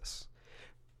Crisis.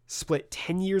 Split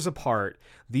 10 years apart,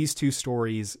 these two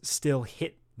stories still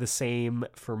hit the same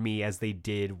for me as they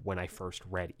did when I first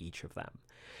read each of them.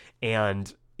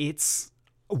 And it's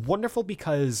wonderful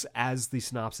because, as the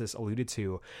synopsis alluded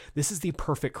to, this is the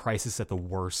perfect crisis at the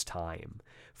worst time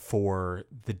for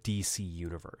the DC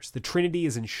universe. The Trinity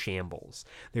is in shambles.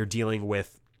 They're dealing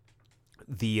with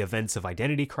the events of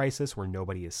Identity Crisis, where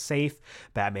nobody is safe.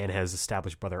 Batman has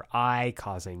established Brother Eye,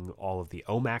 causing all of the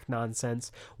OMAC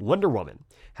nonsense. Wonder Woman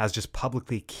has just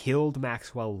publicly killed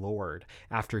Maxwell Lord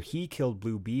after he killed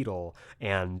Blue Beetle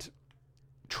and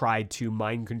tried to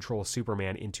mind control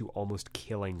Superman into almost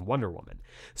killing Wonder Woman.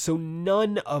 So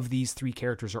none of these three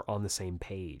characters are on the same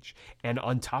page. And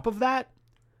on top of that,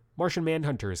 Martian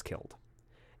Manhunter is killed.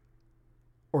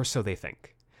 Or so they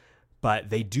think. But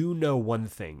they do know one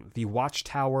thing. The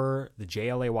Watchtower, the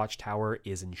JLA Watchtower,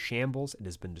 is in shambles and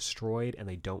has been destroyed, and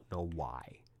they don't know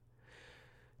why.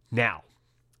 Now,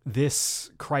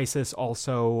 this crisis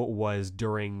also was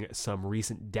during some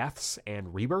recent deaths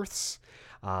and rebirths.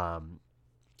 I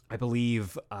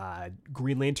believe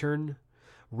Green Lantern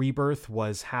Rebirth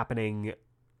was happening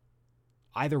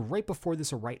either right before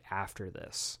this or right after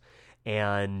this.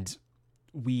 And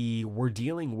we were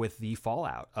dealing with the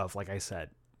fallout of, like I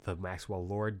said, the Maxwell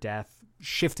Lord death,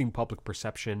 shifting public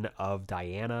perception of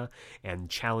Diana, and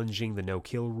challenging the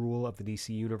no-kill rule of the DC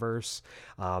Universe,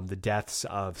 the deaths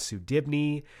of Sue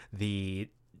Dibney, the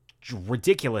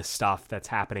ridiculous stuff that's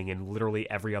happening in literally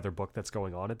every other book that's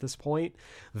going on at this point.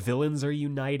 Villains are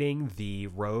uniting. The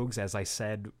rogues, as I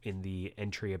said in the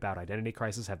entry about Identity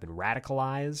Crisis, have been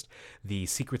radicalized. The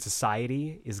secret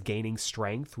society is gaining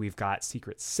strength. We've got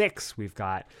Secret Six. We've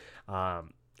got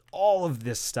all of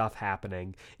this stuff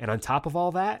happening. And on top of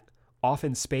all that, off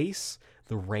in space,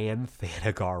 the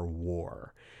Rann-Thanagar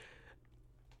War.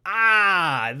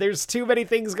 There's too many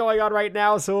things going on right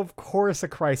now, so of course a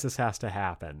crisis has to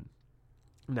happen.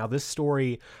 Now, this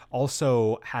story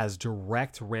also has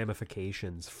direct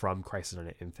ramifications from Crisis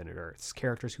on Infinite Earths.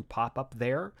 Characters who pop up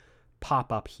there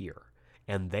pop up here,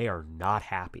 and they are not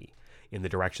happy in the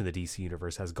direction the DC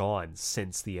Universe has gone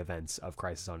since the events of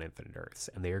Crisis on Infinite Earths,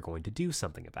 and they are going to do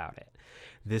something about it.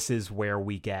 This is where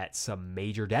we get some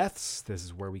major deaths. This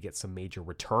is where we get some major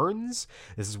returns.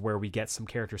 This is where we get some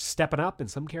characters stepping up and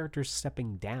some characters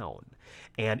stepping down.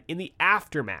 And in the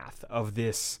aftermath of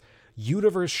this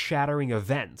universe-shattering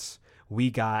event,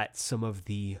 we got some of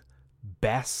the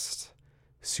best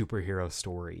superhero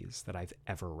stories that I've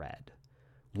ever read.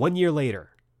 1 year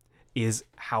later is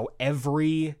how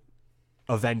every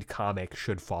event comic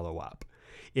should follow up.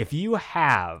 If you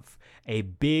have a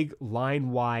big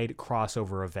line-wide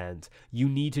crossover event, you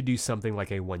need to do something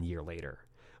like a 1 year later,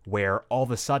 where all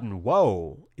of a sudden,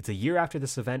 whoa, it's a year after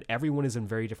this event, everyone is in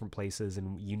very different places,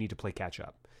 and you need to play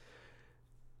catch-up.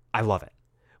 I love it.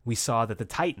 We saw that the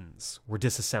Titans were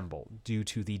disassembled due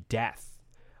to the death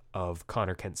of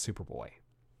Connor Kent's Superboy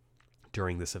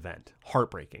during this event.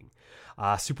 Heartbreaking.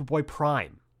 Superboy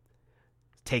Prime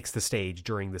takes the stage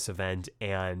during this event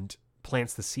and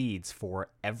plants the seeds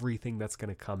for everything that's going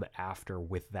to come after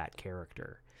with that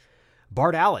character.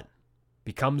 Bart Allen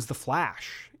becomes the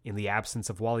Flash in the absence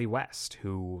of Wally West,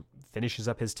 who finishes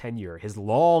up his tenure, his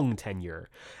long tenure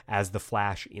as the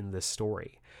Flash in this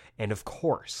story. And of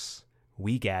course,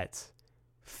 we get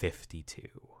 52,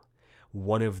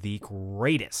 one of the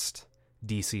greatest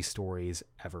DC stories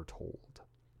ever told.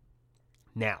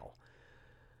 Now,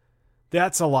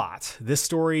 that's a lot. This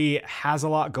story has a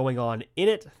lot going on in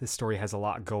it. This story has a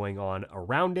lot going on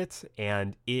around it,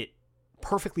 and it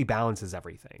perfectly balances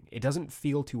everything. It doesn't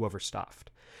feel too overstuffed.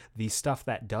 The stuff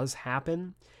that does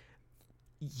happen,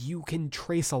 you can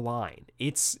trace a line.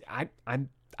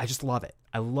 I just love it.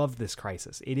 I love this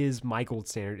Crisis. It is my gold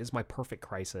standard. It is my perfect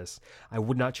Crisis. I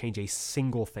would not change a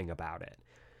single thing about it,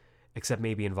 except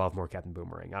maybe involve more Captain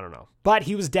Boomerang. I don't know. But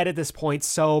he was dead at this point,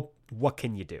 so what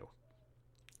can you do?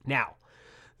 Now,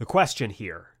 the question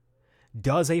here,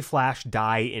 does a Flash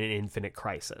die in an Infinite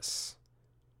Crisis?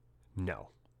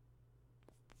 No.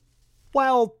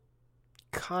 Well,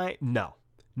 No,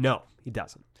 he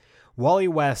doesn't. Wally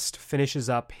West finishes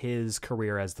up his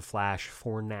career as the Flash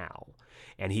for now,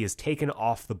 and he is taken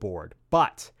off the board,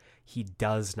 but he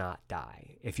does not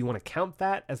die. If you want to count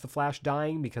that as the Flash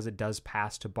dying because it does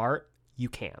pass to Bart, you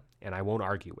can, and I won't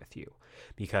argue with you,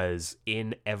 because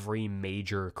in every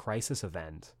major Crisis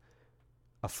event,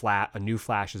 a new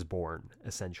Flash is born,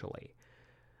 essentially.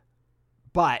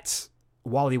 But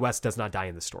Wally West does not die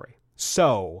in the story.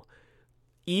 So,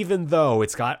 even though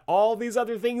it's got all these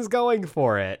other things going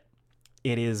for it,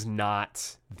 it is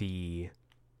not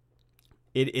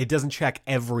it doesn't check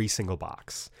every single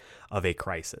box of a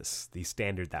Crisis, the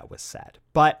standard that was set.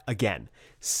 But again,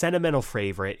 sentimental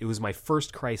favorite. It was my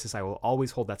first Crisis. I will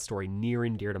always hold that story near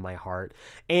and dear to my heart.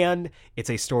 And it's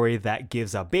a story that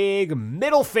gives a big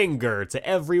middle finger to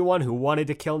everyone who wanted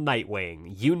to kill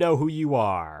Nightwing. You know who you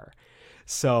are.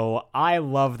 So I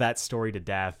love that story to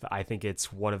death. I think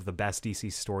it's one of the best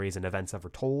DC stories and events ever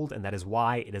told, and that is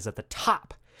why it is at the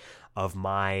top of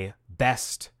my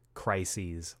best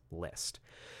Crises list.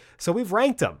 So we've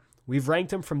ranked them. We've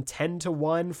ranked them from 10 to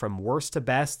 1, from worst to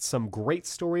best, some great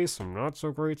stories, some not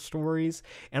so great stories.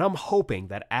 And I'm hoping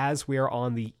that as we are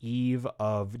on the eve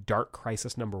of Dark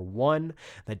Crisis number 1,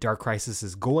 that Dark Crisis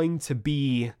is going to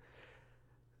be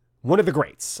one of the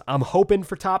greats. I'm hoping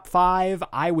for top 5.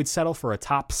 I would settle for a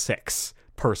top 6,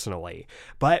 personally.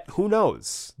 But who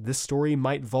knows? This story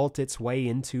might vault its way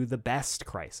into the best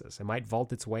Crisis. It might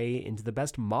vault its way into the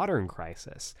best modern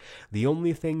Crisis. The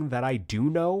only thing that I do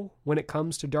know when it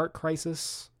comes to Dark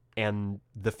Crisis and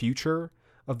the future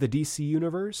of the DC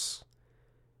Universe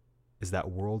is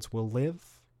that worlds will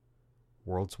live,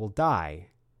 worlds will die,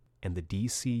 and the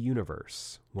DC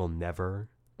Universe will never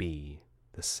be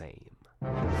the same.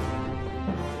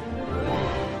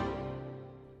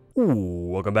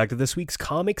 Welcome back to this week's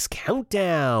Comics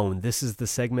Countdown. This is the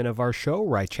segment of our show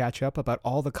where I chat you up about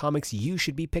all the comics you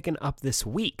should be picking up this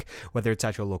week, whether it's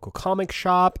at your local comic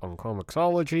shop, on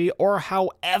Comixology, or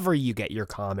however you get your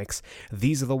comics.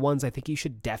 These are the ones I think you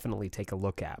should definitely take a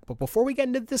look at. But before we get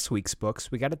into this week's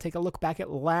books, we got to take a look back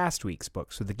at last week's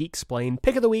books with the Geeksplain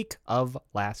Pick of the Week of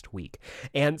last week.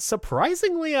 And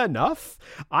surprisingly enough,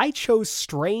 I chose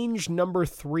Strange number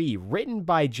 3, written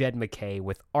by Jed MacKay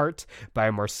with art by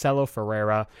Marcelo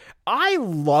Ferreira. I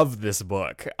love this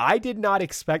book. I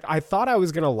thought I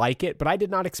was going to like it, but I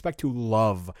did not expect to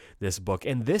love this book.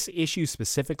 And this issue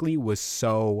specifically was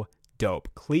so dope.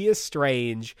 Clea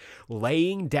Strange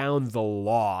laying down the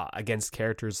law against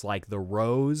characters like the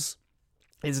Rose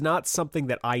is not something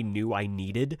that I knew I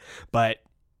needed, but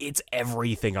it's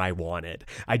everything I wanted.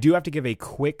 I do have to give a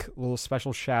quick little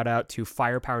special shout out to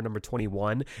Firepower number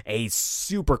 21, a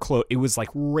super close, it was like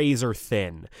razor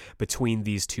thin between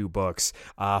these two books.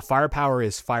 Firepower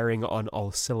is firing on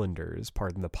all cylinders,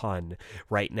 pardon the pun,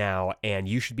 right now, and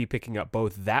you should be picking up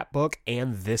both that book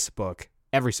and this book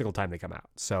every single time they come out.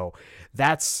 So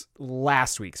that's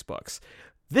last week's books.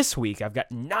 This week, I've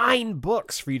got 9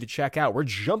 books for you to check out. We're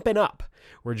jumping up.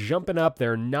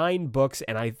 There are 9 books,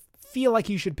 and I feel like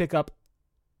you should pick up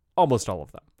almost all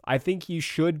of them. I think you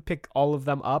should pick all of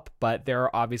them up, but there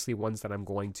are obviously ones that I'm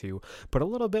going to put a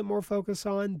little bit more focus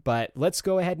on. But let's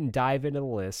go ahead and dive into the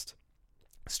list.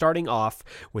 Starting off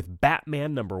with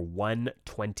Batman number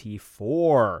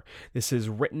 124. This is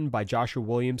written by Joshua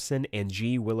Williamson and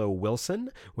G. Willow Wilson,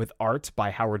 with art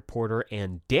by Howard Porter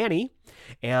and Danny.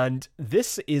 And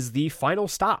this is the final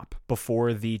stop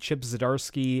before the Chip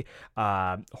Zdarsky,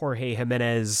 Jorge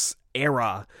Jimenez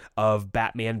era of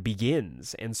Batman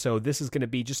begins. And so this is going to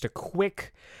be just a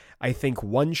quick, I think,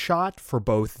 one-shot for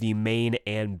both the main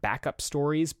and backup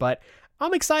stories, but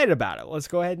I'm excited about it. Let's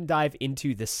go ahead and dive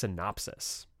into this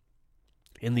synopsis.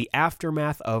 In the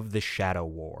aftermath of the Shadow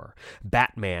War,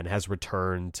 Batman has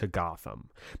returned to Gotham.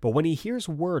 But when he hears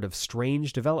word of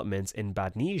strange developments in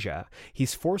Badnesia,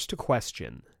 he's forced to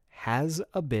question, has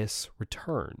Abyss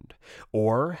returned?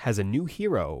 Or has a new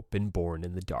hero been born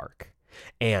in the dark?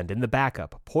 And in the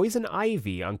backup, Poison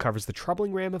Ivy uncovers the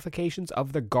troubling ramifications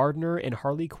of the Gardener and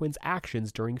Harley Quinn's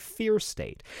actions during Fear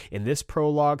State. In this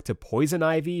prologue to Poison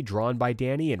Ivy, drawn by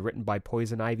Danny and written by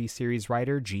Poison Ivy series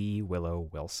writer G. Willow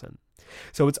Wilson.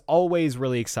 So it's always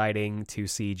really exciting to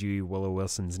see G. Willow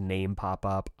Wilson's name pop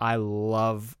up. I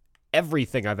love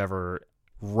everything I've ever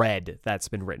read that's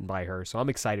been written by her, so I'm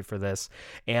excited for this.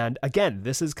 And again,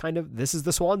 this is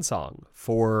the swan song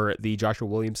for the Joshua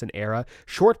Williamson era.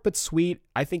 Short but sweet,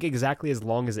 I think exactly as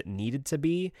long as it needed to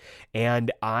be,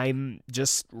 and I'm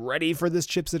just ready for this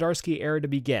Chip Zdarsky era to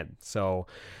begin. So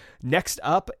next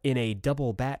up, in a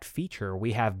double bat feature,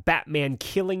 we have Batman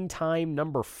Killing Time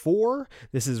number 4.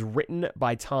 This is written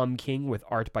by Tom King with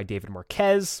art by David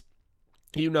Marquez.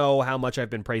 You know how much I've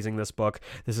been praising this book.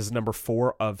 This is number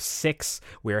 4 of 6.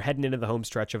 We're heading into the home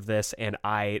stretch of this, and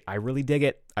I really dig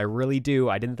it. I really do.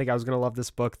 I didn't think I was going to love this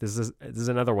book. This is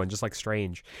another one, just like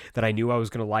Strange, that I knew I was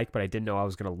going to like, but I didn't know I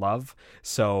was going to love.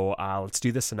 So let's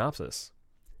do the synopsis.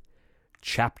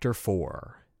 Chapter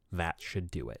 4, That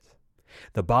Should Do It.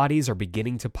 The bodies are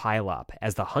beginning to pile up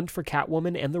as the hunt for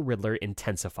Catwoman and the Riddler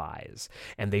intensifies,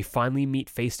 and they finally meet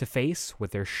face to face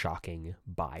with their shocking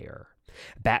buyer.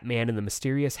 Batman and the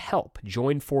mysterious Help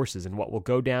join forces in what will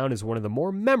go down as one of the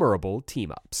more memorable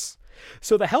team-ups.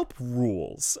 So the Help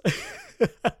rules.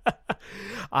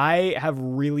 I have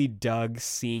really dug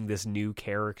seeing this new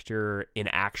character in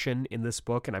action in this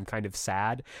book, and I'm kind of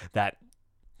sad that,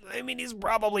 he's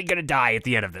probably going to die at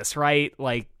the end of this, right?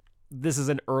 Like, this is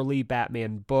an early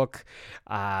Batman book.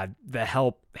 The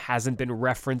Help hasn't been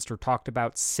referenced or talked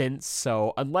about since,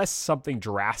 so unless something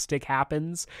drastic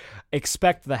happens,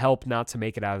 expect the Help not to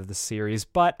make it out of the series,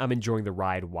 but I'm enjoying the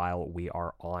ride while we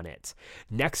are on it.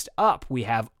 Next up, we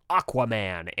have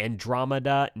Aquaman,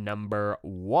 Andromeda number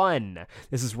 1.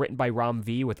 This is written by Ram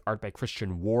V with art by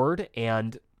Christian Ward,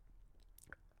 and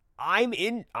I'm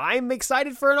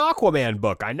excited for an Aquaman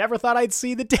book. I never thought I'd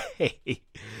see the day.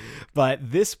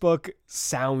 But this book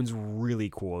sounds really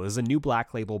cool. This is a new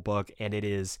Black Label book, and it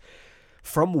is,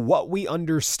 from what we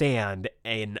understand,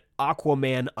 an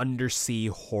Aquaman undersea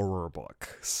horror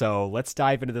book. So let's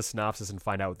dive into the synopsis and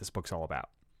find out what this book's all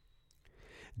about.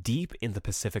 Deep in the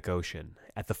Pacific Ocean,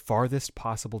 at the farthest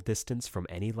possible distance from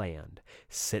any land,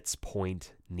 sits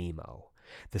Point Nemo,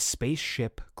 the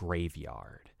spaceship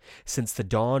graveyard. Since the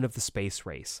dawn of the space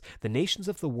race, the nations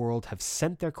of the world have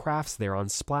sent their crafts there on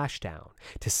splashdown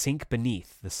to sink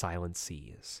beneath the silent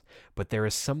seas. But there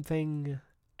is something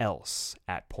else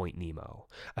at Point Nemo,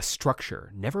 a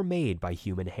structure never made by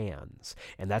human hands,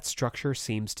 and that structure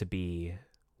seems to be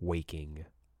waking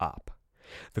up.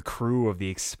 The crew of the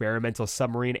experimental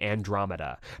submarine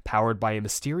Andromeda, powered by a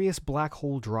mysterious black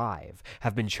hole drive,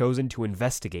 have been chosen to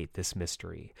investigate this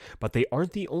mystery, but they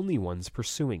aren't the only ones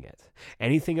pursuing it.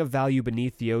 Anything of value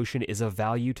beneath the ocean is of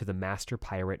value to the master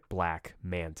pirate Black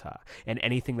Manta, and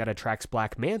anything that attracts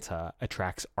Black Manta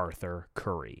attracts Arthur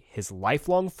Curry, his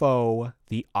lifelong foe,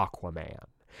 the Aquaman.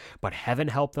 But heaven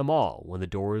help them all when the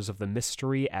doors of the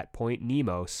mystery at Point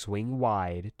Nemo swing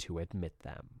wide to admit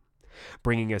them.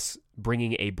 Bringing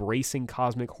a bracing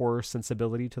cosmic horror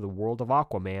sensibility to the world of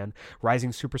Aquaman,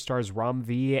 rising superstars Ram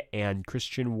V and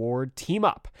Christian Ward team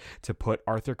up to put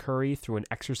Arthur Curry through an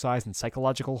exercise in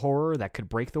psychological horror that could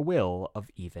break the will of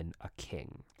even a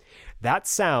king. That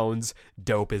sounds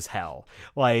dope as hell.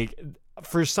 Like,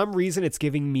 for some reason, it's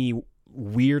giving me,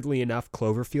 weirdly enough,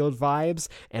 Cloverfield vibes,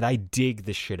 and I dig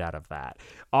the shit out of that.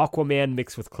 Aquaman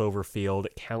mixed with Cloverfield,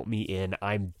 count me in.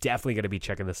 I'm definitely going to be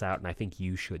checking this out, and I think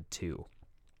you should too.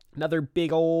 Another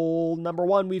big old number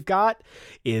one we've got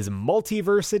is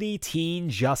Multiversity Teen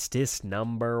Justice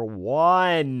number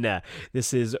 1.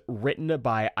 This is written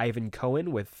by Ivan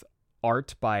Cohen with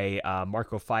art by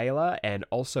Marco Failla, and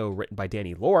also written by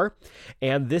Danny Lore.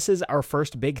 And this is our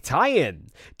first big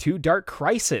tie-in to Dark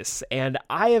Crisis, and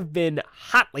I have been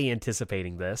hotly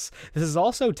anticipating this. This is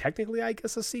also technically, I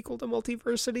guess, a sequel to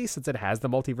Multiversity, since it has the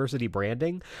Multiversity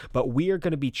branding, but we are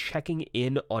going to be checking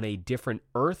in on a different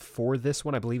Earth for this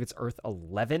one. I believe it's Earth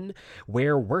 11,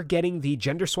 where we're getting the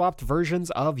gender-swapped versions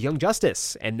of Young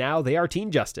Justice, and now they are Teen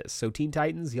Justice. So Teen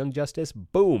Titans, Young Justice,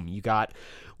 boom, you got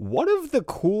one of the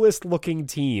coolest looking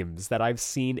teams that I've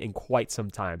seen in quite some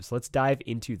time. So let's dive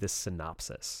into the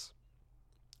synopsis.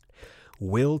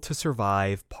 Will to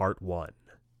Survive Part 1.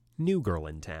 New Girl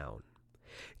in Town.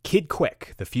 Kid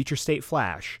Quick, the Future State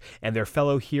Flash, and their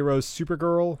fellow heroes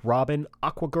Supergirl, Robin,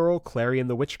 Aquagirl, Clarion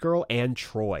the Witch Girl, and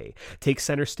Troy take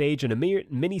center stage in a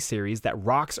miniseries that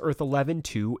rocks Earth 11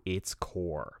 to its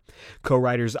core.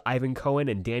 Co-writers Ivan Cohen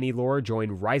and Danny Lore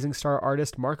join rising star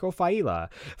artist Marco Failla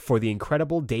for the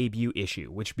incredible debut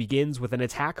issue, which begins with an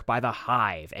attack by the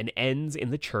Hive and ends in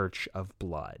the Church of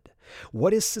Blood.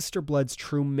 What is Sister Blood's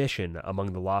true mission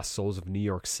among the lost souls of New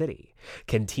York City?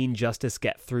 Can Teen Justice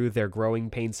get through their growing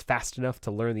pains fast enough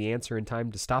to learn the answer in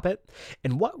time to stop it?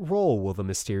 And what role will the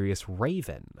mysterious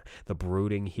Raven, the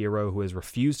brooding hero who has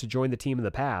refused to join the team in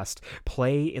the past,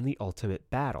 play in the ultimate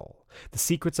battle? The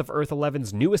secrets of Earth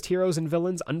 11's newest heroes and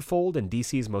villains unfold in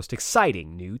DC's most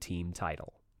exciting new team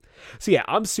title. So yeah,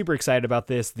 I'm super excited about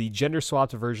this. The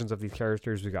gender-swapped versions of these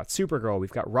characters, we've got Supergirl,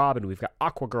 we've got Robin, we've got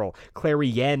Aquagirl,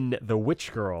 Clarion the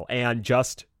Witch Girl, and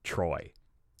just Troy.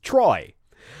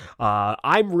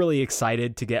 I'm really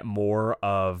excited to get more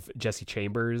of Jesse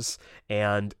Chambers,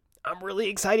 and I'm really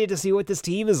excited to see what this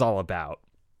team is all about.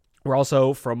 We're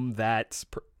also, from that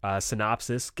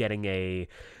synopsis, getting a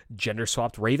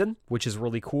gender-swapped Raven, which is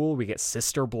really cool. We get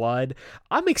Sister Blood.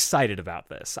 I'm excited about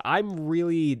this.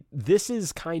 This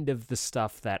is kind of the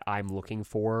stuff that I'm looking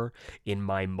for in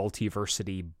my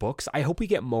multiversity books. I hope we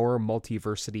get more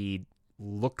multiversity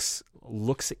looks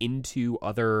into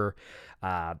other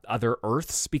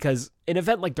Earths, because an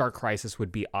event like Dark Crisis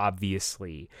would be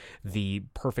obviously the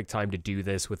perfect time to do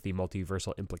this, with the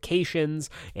multiversal implications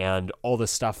and all the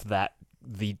stuff that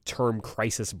the term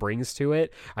crisis brings to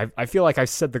it. I feel like I've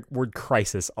said the word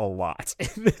crisis a lot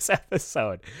in this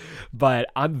episode, but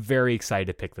I'm very excited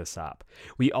to pick this up.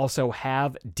 We also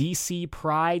have DC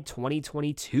Pride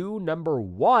 2022 number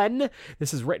 1.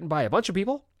 This is written by a bunch of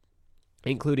people,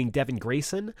 including Devin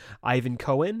Grayson, Ivan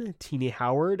Cohen, Tina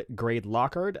Howard, Grade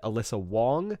Lockhart, Alyssa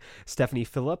Wong, Stephanie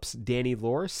Phillips, Danny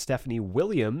Lore, Stephanie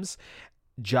Williams,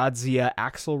 Jadzia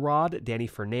Axelrod, Danny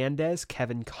Fernandez,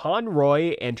 Kevin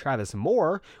Conroy, and Travis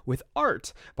Moore, with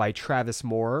art by Travis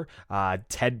Moore,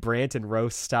 Ted Brandt and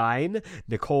Rose Stein,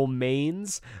 Nicole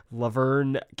Maines,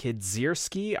 Laverne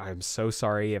Kidzierski. I'm so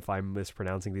sorry if I'm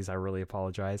mispronouncing these. I really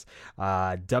apologize.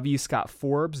 W. Scott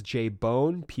Forbes, Jay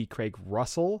Bone, P. Craig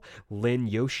Russell, Lynn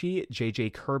Yoshi,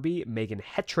 JJ Kirby, Megan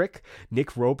Hetrick,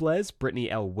 Nick Robles, Brittany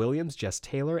L. Williams, Jess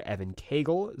Taylor, Evan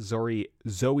Cagle,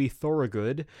 Zoe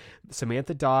Thorogood,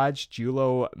 Samantha Dodge,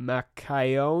 Julo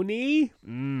Macchione,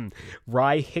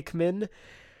 Rye Hickman.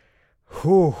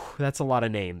 Whew, that's a lot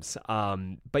of names.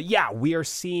 But yeah, we are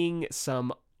seeing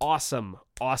some awesome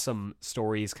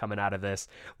stories coming out of this.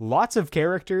 Lots of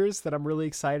characters that I'm really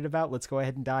excited about. Let's go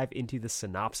ahead and dive into the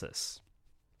synopsis.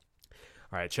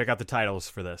 All right, check out the titles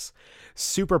for this.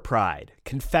 Super Pride,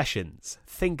 Confessions,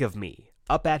 Think of Me,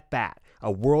 Up at Bat,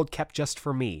 A World Kept Just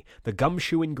for Me, The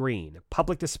Gumshoe in Green,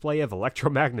 Public Display of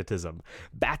Electromagnetism,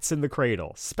 Bats in the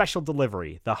Cradle, Special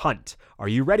Delivery, The Hunt, Are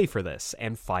You Ready for This,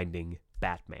 and Finding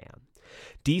Batman.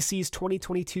 DC's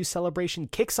 2022 celebration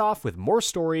kicks off with more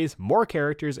stories, more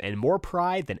characters, and more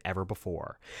pride than ever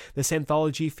before. This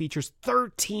anthology features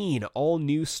 13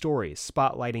 all-new stories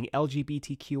spotlighting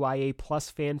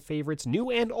LGBTQIA+ fan favorites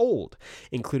new and old,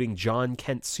 including John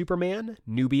Kent Superman,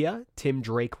 Nubia, Tim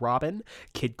Drake Robin,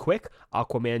 Kid Quick,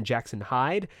 Aquaman Jackson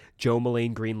Hyde, Joe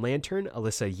Mullane Green Lantern,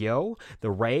 Alyssa Yeoh,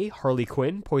 The Ray, Harley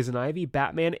Quinn, Poison Ivy,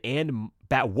 Batman, and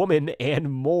Batwoman, and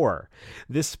more.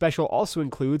 This special also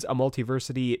includes a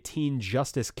Multiversity Teen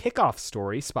Justice kickoff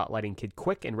story spotlighting Kid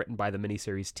Quick and written by the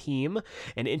miniseries team,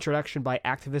 an introduction by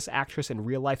activist, actress, and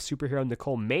real-life superhero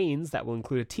Nicole Maines that will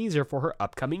include a teaser for her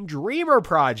upcoming Dreamer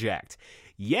project.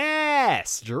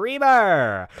 Yes,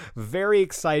 Dreamer! Very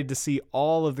excited to see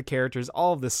all of the characters,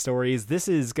 all of the stories. This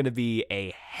is going to be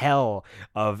a hell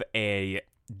of a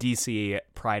DC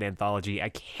Pride anthology. I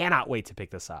cannot wait to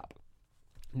pick this up.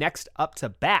 Next up to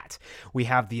bat, we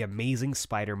have The Amazing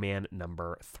Spider-Man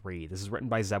 #3. This is written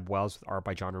by Zeb Wells with art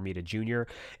by John Romita Jr.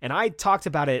 And I talked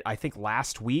about it, I think,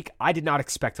 last week. I did not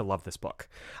expect to love this book.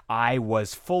 I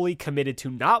was fully committed to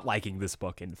not liking this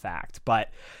book, in fact. But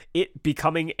it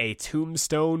becoming a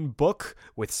Tombstone book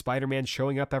with Spider-Man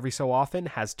showing up every so often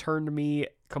has turned me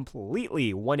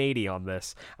completely 180 on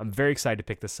this. I'm very excited to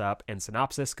pick this up, and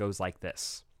synopsis goes like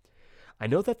this. I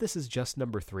know that this is just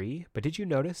 #3, but did you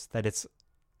notice that it's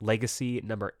Legacy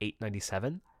number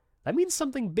 897? That means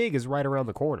something big is right around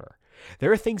the corner.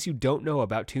 There are things you don't know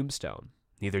about Tombstone.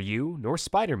 Neither you nor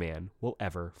Spider-Man will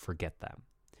ever forget them.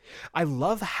 I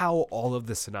love how all of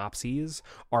the synopses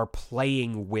are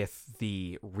playing with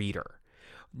the reader.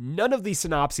 None of these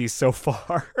synopses so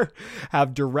far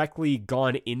have directly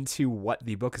gone into what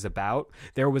the book is about.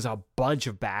 There was a bunch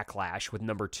of backlash with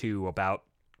 #2 about,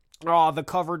 oh, the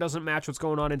cover doesn't match what's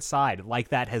going on inside. Like,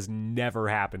 that has never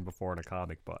happened before in a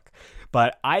comic book.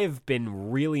 But I've been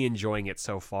really enjoying it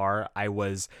so far. I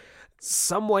was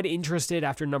somewhat interested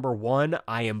after #1.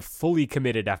 I am fully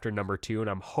committed after #2, and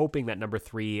I'm hoping that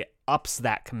 #3 ups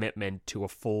that commitment to a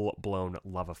full-blown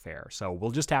love affair. So we'll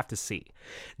just have to see.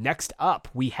 Next up,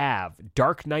 we have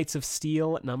Dark Knights of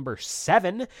Steel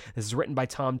 #7. This is written by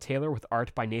Tom Taylor with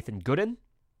art by Nathan Gooden.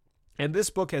 And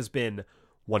this book has been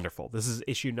wonderful. This is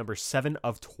issue #7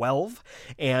 of 12,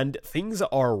 and things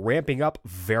are ramping up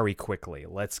very quickly.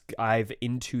 Let's dive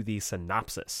into the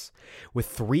synopsis. With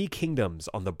 3 kingdoms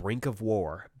on the brink of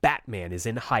war, Batman is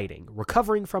in hiding,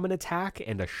 recovering from an attack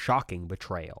and a shocking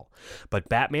betrayal. But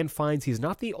Batman finds he's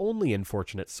not the only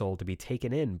unfortunate soul to be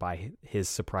taken in by his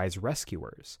surprise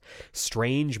rescuers.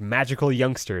 Strange, magical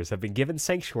youngsters have been given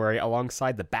sanctuary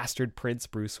alongside the bastard Prince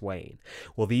Bruce Wayne.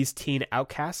 Will these teen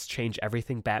outcasts change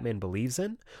everything Batman believes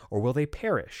in? Or will they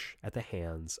perish at the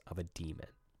hands of a demon?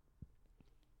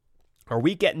 Are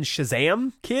we getting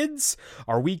Shazam, kids?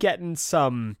 Are we getting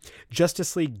some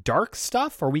Justice League Dark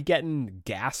stuff? Are we getting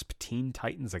Gasp Teen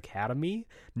Titans Academy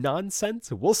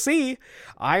nonsense? We'll see.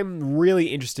 I'm really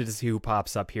interested to see who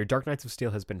pops up here. Dark Knights of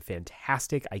Steel has been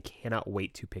fantastic. I cannot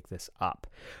wait to pick this up.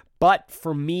 But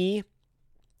for me,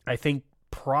 I think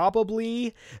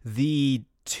probably the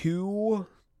two...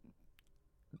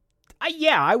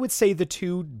 I would say the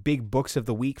 2 big books of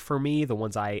the week for me, the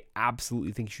ones I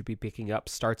absolutely think you should be picking up,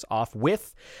 starts off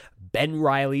with Ben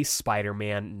Reilly's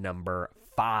Spider-Man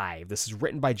 #5. This is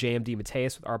written by J.M.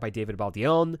 DeMatteis with art by David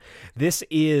Baldeón. This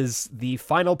is the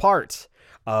final part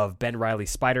of Ben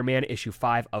Reilly's Spider-Man, issue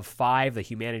 5 of 5, The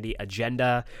Humanity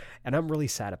Agenda, and I'm really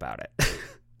sad about it.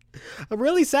 I'm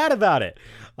really sad about it.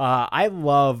 I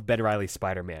love Ben Reilly's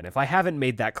Spider-Man. If I haven't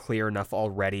made that clear enough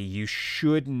already, you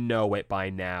should know it by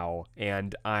now,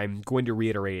 and I'm going to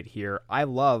reiterate it here. I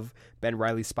love Ben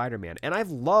Reilly's Spider-Man, and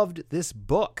I've loved this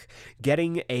book,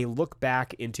 getting a look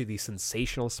back into the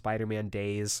sensational Spider-Man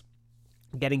days,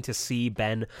 getting to see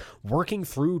Ben working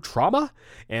through trauma,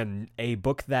 and a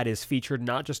book that is featured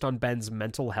not just on Ben's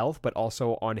mental health, but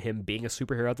also on him being a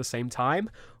superhero at the same time.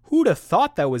 Who'd have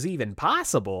thought that was even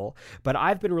possible? But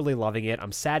I've been really loving it.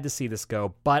 I'm sad to see this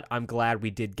go, but I'm glad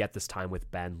we did get this time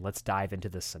with Ben. Let's dive into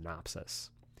the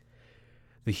synopsis.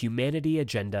 The Humanity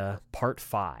Agenda, Part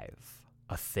 5,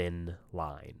 A Thin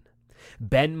Line.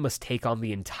 Ben must take on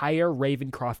the entire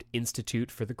Ravencroft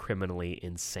Institute for the Criminally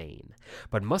Insane.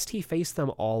 But must he face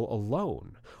them all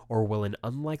alone, or will an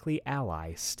unlikely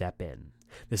ally step in?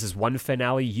 This is one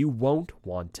finale you won't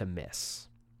want to miss.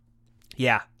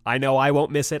 Yeah, I know I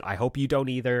won't miss it. I hope you don't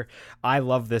either. I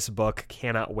love this book.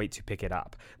 Cannot wait to pick it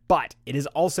up. But it is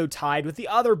also tied with the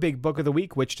other big book of the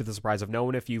week, which, to the surprise of no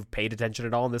one, if you've paid attention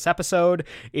at all in this episode,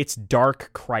 it's Dark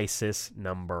Crisis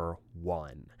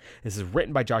 #1. This is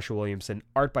written by Joshua Williamson,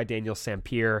 art by Daniel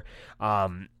Sampere.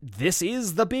 This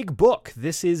is the big book.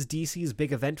 This is DC's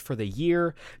big event for the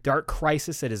year. Dark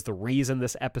Crisis, it is the reason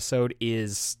this episode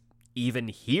is even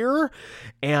here,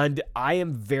 and I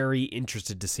am very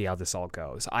interested to see how this all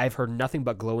goes. I've heard nothing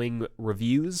but glowing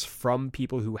reviews from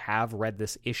people who have read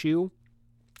this issue,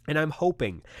 and I'm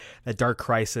hoping that Dark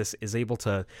Crisis is able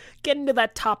to get into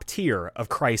that top tier of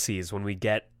crises when we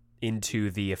get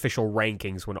into the official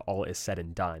rankings when all is said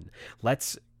and done.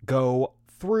 Let's go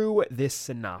through this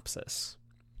synopsis.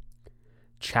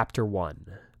 Chapter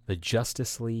 1. The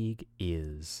Justice League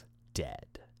is dead.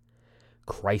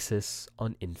 Crisis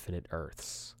on Infinite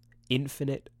Earths.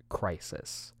 Infinite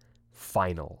Crisis.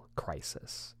 Final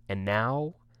Crisis. And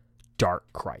now,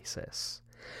 Dark Crisis.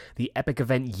 The epic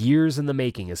event years in the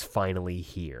making is finally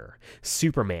here.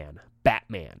 Superman,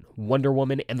 Batman, Wonder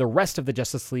Woman, and the rest of the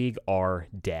Justice League are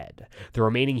dead. The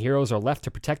remaining heroes are left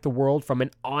to protect the world from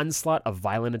an onslaught of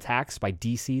violent attacks by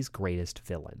DC's greatest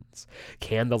villains.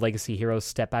 Can the legacy heroes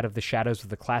step out of the shadows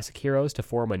of the classic heroes to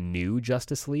form a new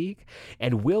Justice League?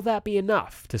 And will that be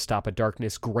enough to stop a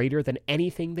darkness greater than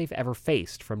anything they've ever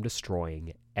faced from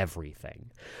destroying everything?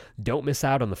 Don't miss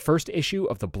out on the first issue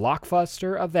of the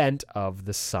blockbuster event of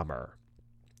the summer.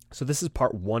 So this is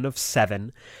part 1 of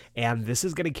 7, and this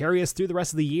is going to carry us through the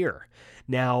rest of the year.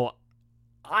 Now,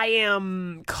 I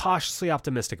am cautiously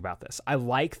optimistic about this. I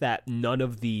like that none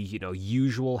of the,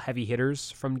 usual heavy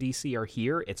hitters from DC are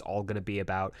here. It's all going to be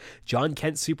about John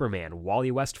Kent Superman,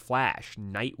 Wally West Flash,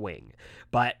 Nightwing.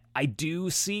 But I do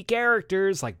see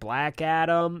characters like Black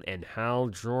Adam and Hal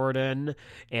Jordan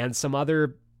and some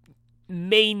other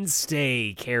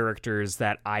mainstay characters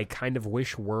that I kind of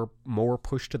wish were more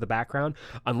pushed to the background,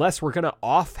 unless we're going to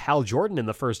off Hal Jordan in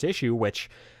the first issue, which,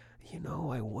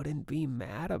 I wouldn't be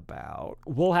mad about.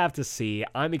 We'll have to see.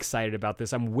 I'm excited about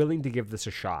this. I'm willing to give this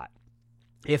a shot.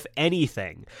 If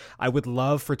anything, I would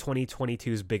love for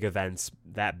 2022's big events,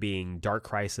 that being Dark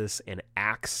Crisis and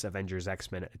Axe, Avengers,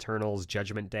 X-Men, Eternals,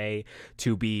 Judgment Day,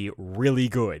 to be really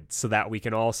good so that we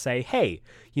can all say, hey,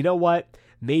 you know what?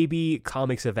 Maybe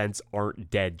comics events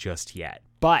aren't dead just yet,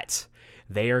 but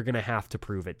they are going to have to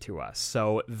prove it to us.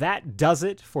 So that does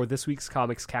it for this week's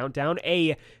Comics Countdown.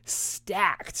 A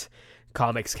stacked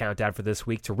Comics Countdown for this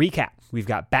week. To recap, we've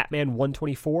got Batman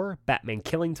 124, Batman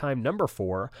Killing Time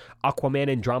 #4, Aquaman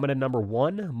Andromeda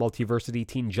 #1, Multiversity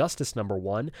Teen Justice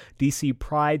 #1, DC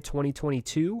Pride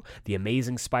 2022, The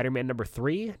Amazing Spider-Man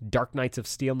 #3, Dark Knights of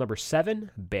Steel #7,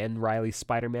 Ben Reilly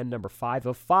Spider-Man #5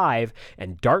 of 5,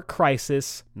 and Dark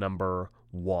Crisis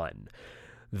 #1.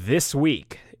 This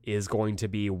week is going to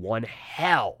be one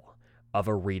hell of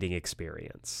a reading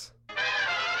experience.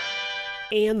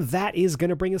 And that is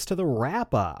going to bring us to the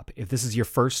wrap-up. If this is your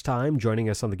first time joining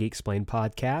us on the Geek Explained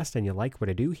podcast and you like what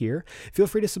I do here, feel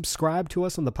free to subscribe to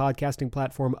us on the podcasting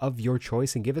platform of your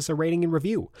choice and give us a rating and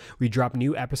review. We drop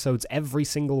new episodes every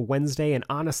single Wednesday, and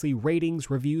honestly, ratings,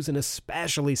 reviews, and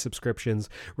especially subscriptions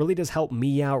really does help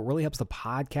me out, really helps the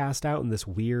podcast out in this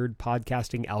weird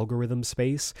podcasting algorithm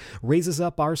space, raises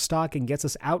up our stock, and gets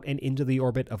us out and into the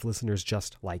orbit of listeners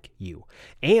just like you.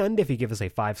 And if you give us a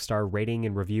 5-star rating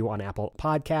and review on Apple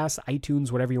Podcasts,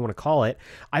 iTunes, whatever you want to call it,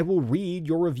 I will read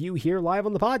your review here live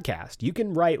on the podcast. You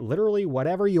can write literally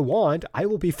whatever you want. I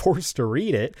will be forced to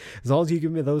read it. As long as you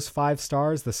give me those 5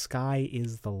 stars, the sky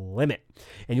is the limit.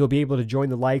 And you'll be able to join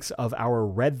the likes of our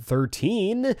Red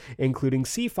 13, including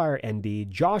Seafire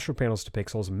ND, Josh from Panels to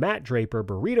Pixels, Matt Draper,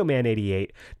 Burrito Man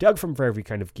 88, Doug from For Every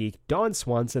Kind of Geek, Don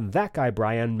Swanson, That Guy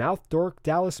Brian, Mouth Dork,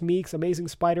 Dallas Meeks, Amazing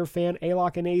Spider Fan,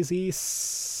 Alok and AZ,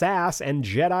 Sass, and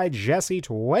Jedi Jesse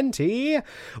 20. I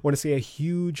want to say a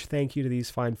huge thank you to these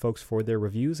fine folks for their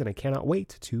reviews, and I cannot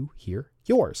wait to hear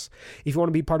yours. If you want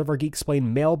to be part of our Geek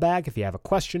Explained mailbag, if you have a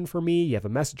question for me, you have a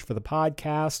message for the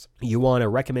podcast, you want a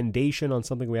recommendation on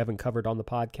something we haven't covered on the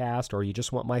podcast, or you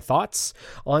just want my thoughts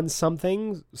on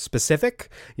something specific,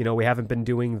 we haven't been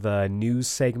doing the news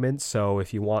segment, so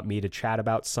if you want me to chat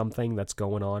about something that's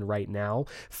going on right now,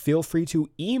 feel free to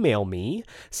email me.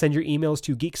 Send your emails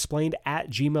to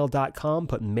geeksplained@gmail.com,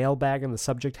 put mailbag in the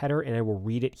subject header, and I will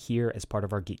read it here as part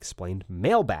of our Geek Explained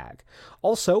mailbag.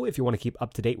 Also, if you want to keep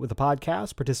up to date with the podcast,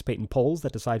 podcast, participate in polls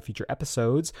that decide future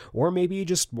episodes, or maybe you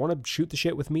just want to shoot the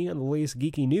shit with me on the latest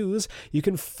geeky news, you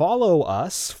can follow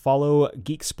us. Follow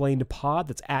Geeksplained Pod.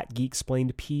 That's at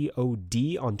Geeksplained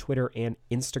POD on Twitter and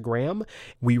Instagram.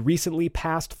 We recently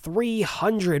passed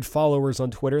 300 followers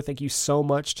on Twitter. Thank you so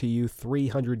much to you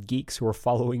 300 geeks who are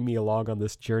following me along on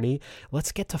this journey.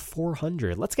 Let's get to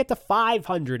 400. Let's get to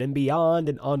 500 and beyond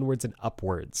and onwards and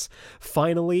upwards.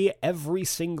 Finally, every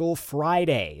single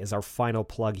Friday is our final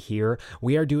plug here.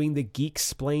 We are doing the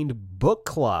Geeksplained Book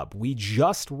Club. We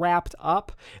just wrapped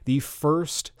up the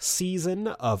first season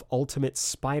of Ultimate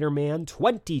Spider-Man,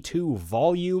 22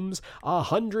 volumes,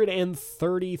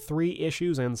 133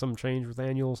 issues, and some change with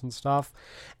annuals and stuff.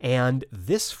 And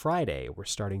this Friday, we're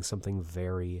starting something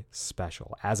very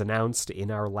special. As announced in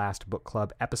our last book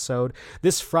club episode,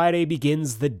 this Friday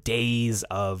begins the Days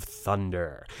of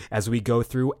Thunder, as we go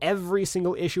through every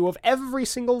single issue of every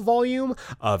single volume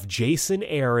of Jason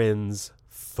Aaron's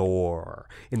Thor.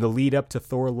 In the lead up to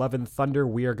Thor Love and Thunder,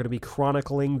 we are going to be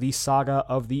chronicling the saga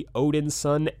of the Odin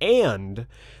Son and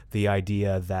the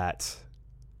idea that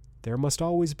there must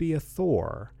always be a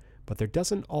Thor, but there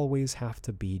doesn't always have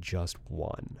to be just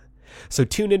one. So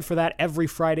tune in for that every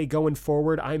Friday going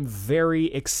forward. I'm very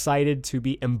excited to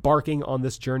be embarking on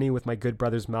this journey with my good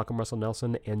brothers Malcolm Russell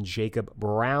Nelson and Jacob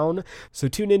Brown. So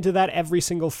tune into that every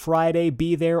single Friday.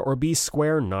 Be there or be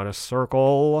square, not a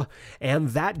circle. And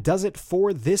that does it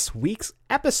for this week's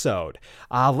episode.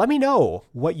 Let me know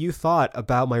what you thought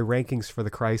about my rankings for the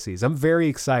Crises. I'm very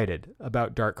excited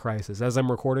about Dark Crisis. As I'm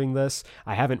recording this,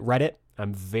 I haven't read it.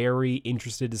 I'm very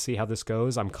interested to see how this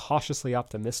goes. I'm cautiously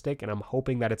optimistic, and I'm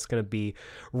hoping that it's going to be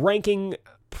ranking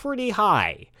pretty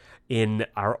high in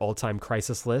our all-time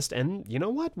Crisis list. And you know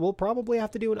what? We'll probably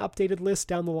have to do an updated list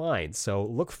down the line, so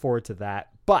look forward to that.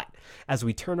 But as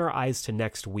we turn our eyes to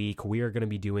next week, we are going to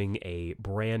be doing a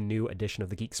brand new edition of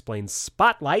the Geeksplained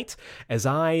Spotlight, as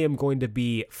I am going to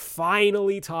be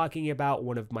finally talking about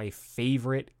one of my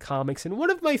favorite comics and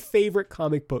one of my favorite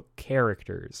comic book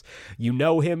characters. You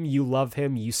know him, you love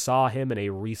him, you saw him in a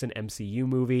recent MCU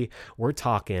movie. We're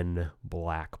talking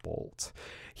Black Bolt.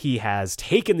 He has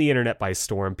taken the internet by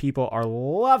storm. People are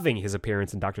loving his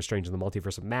appearance in Doctor Strange in the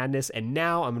Multiverse of Madness. And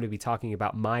now I'm going to be talking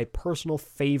about my personal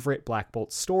favorite Black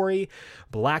Bolt story,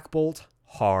 Black Bolt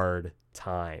Hard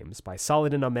Times by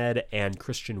Saladin Ahmed and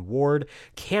Christian Ward.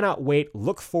 Cannot wait.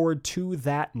 Look forward to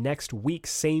that next week.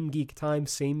 Same geek time,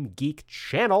 same geek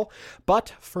channel.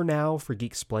 But for now, for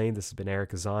Geeksplained, this has been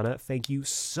Eric Azana. Thank you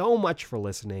so much for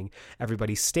listening.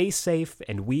 Everybody stay safe,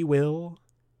 and we will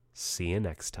see you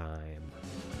next time.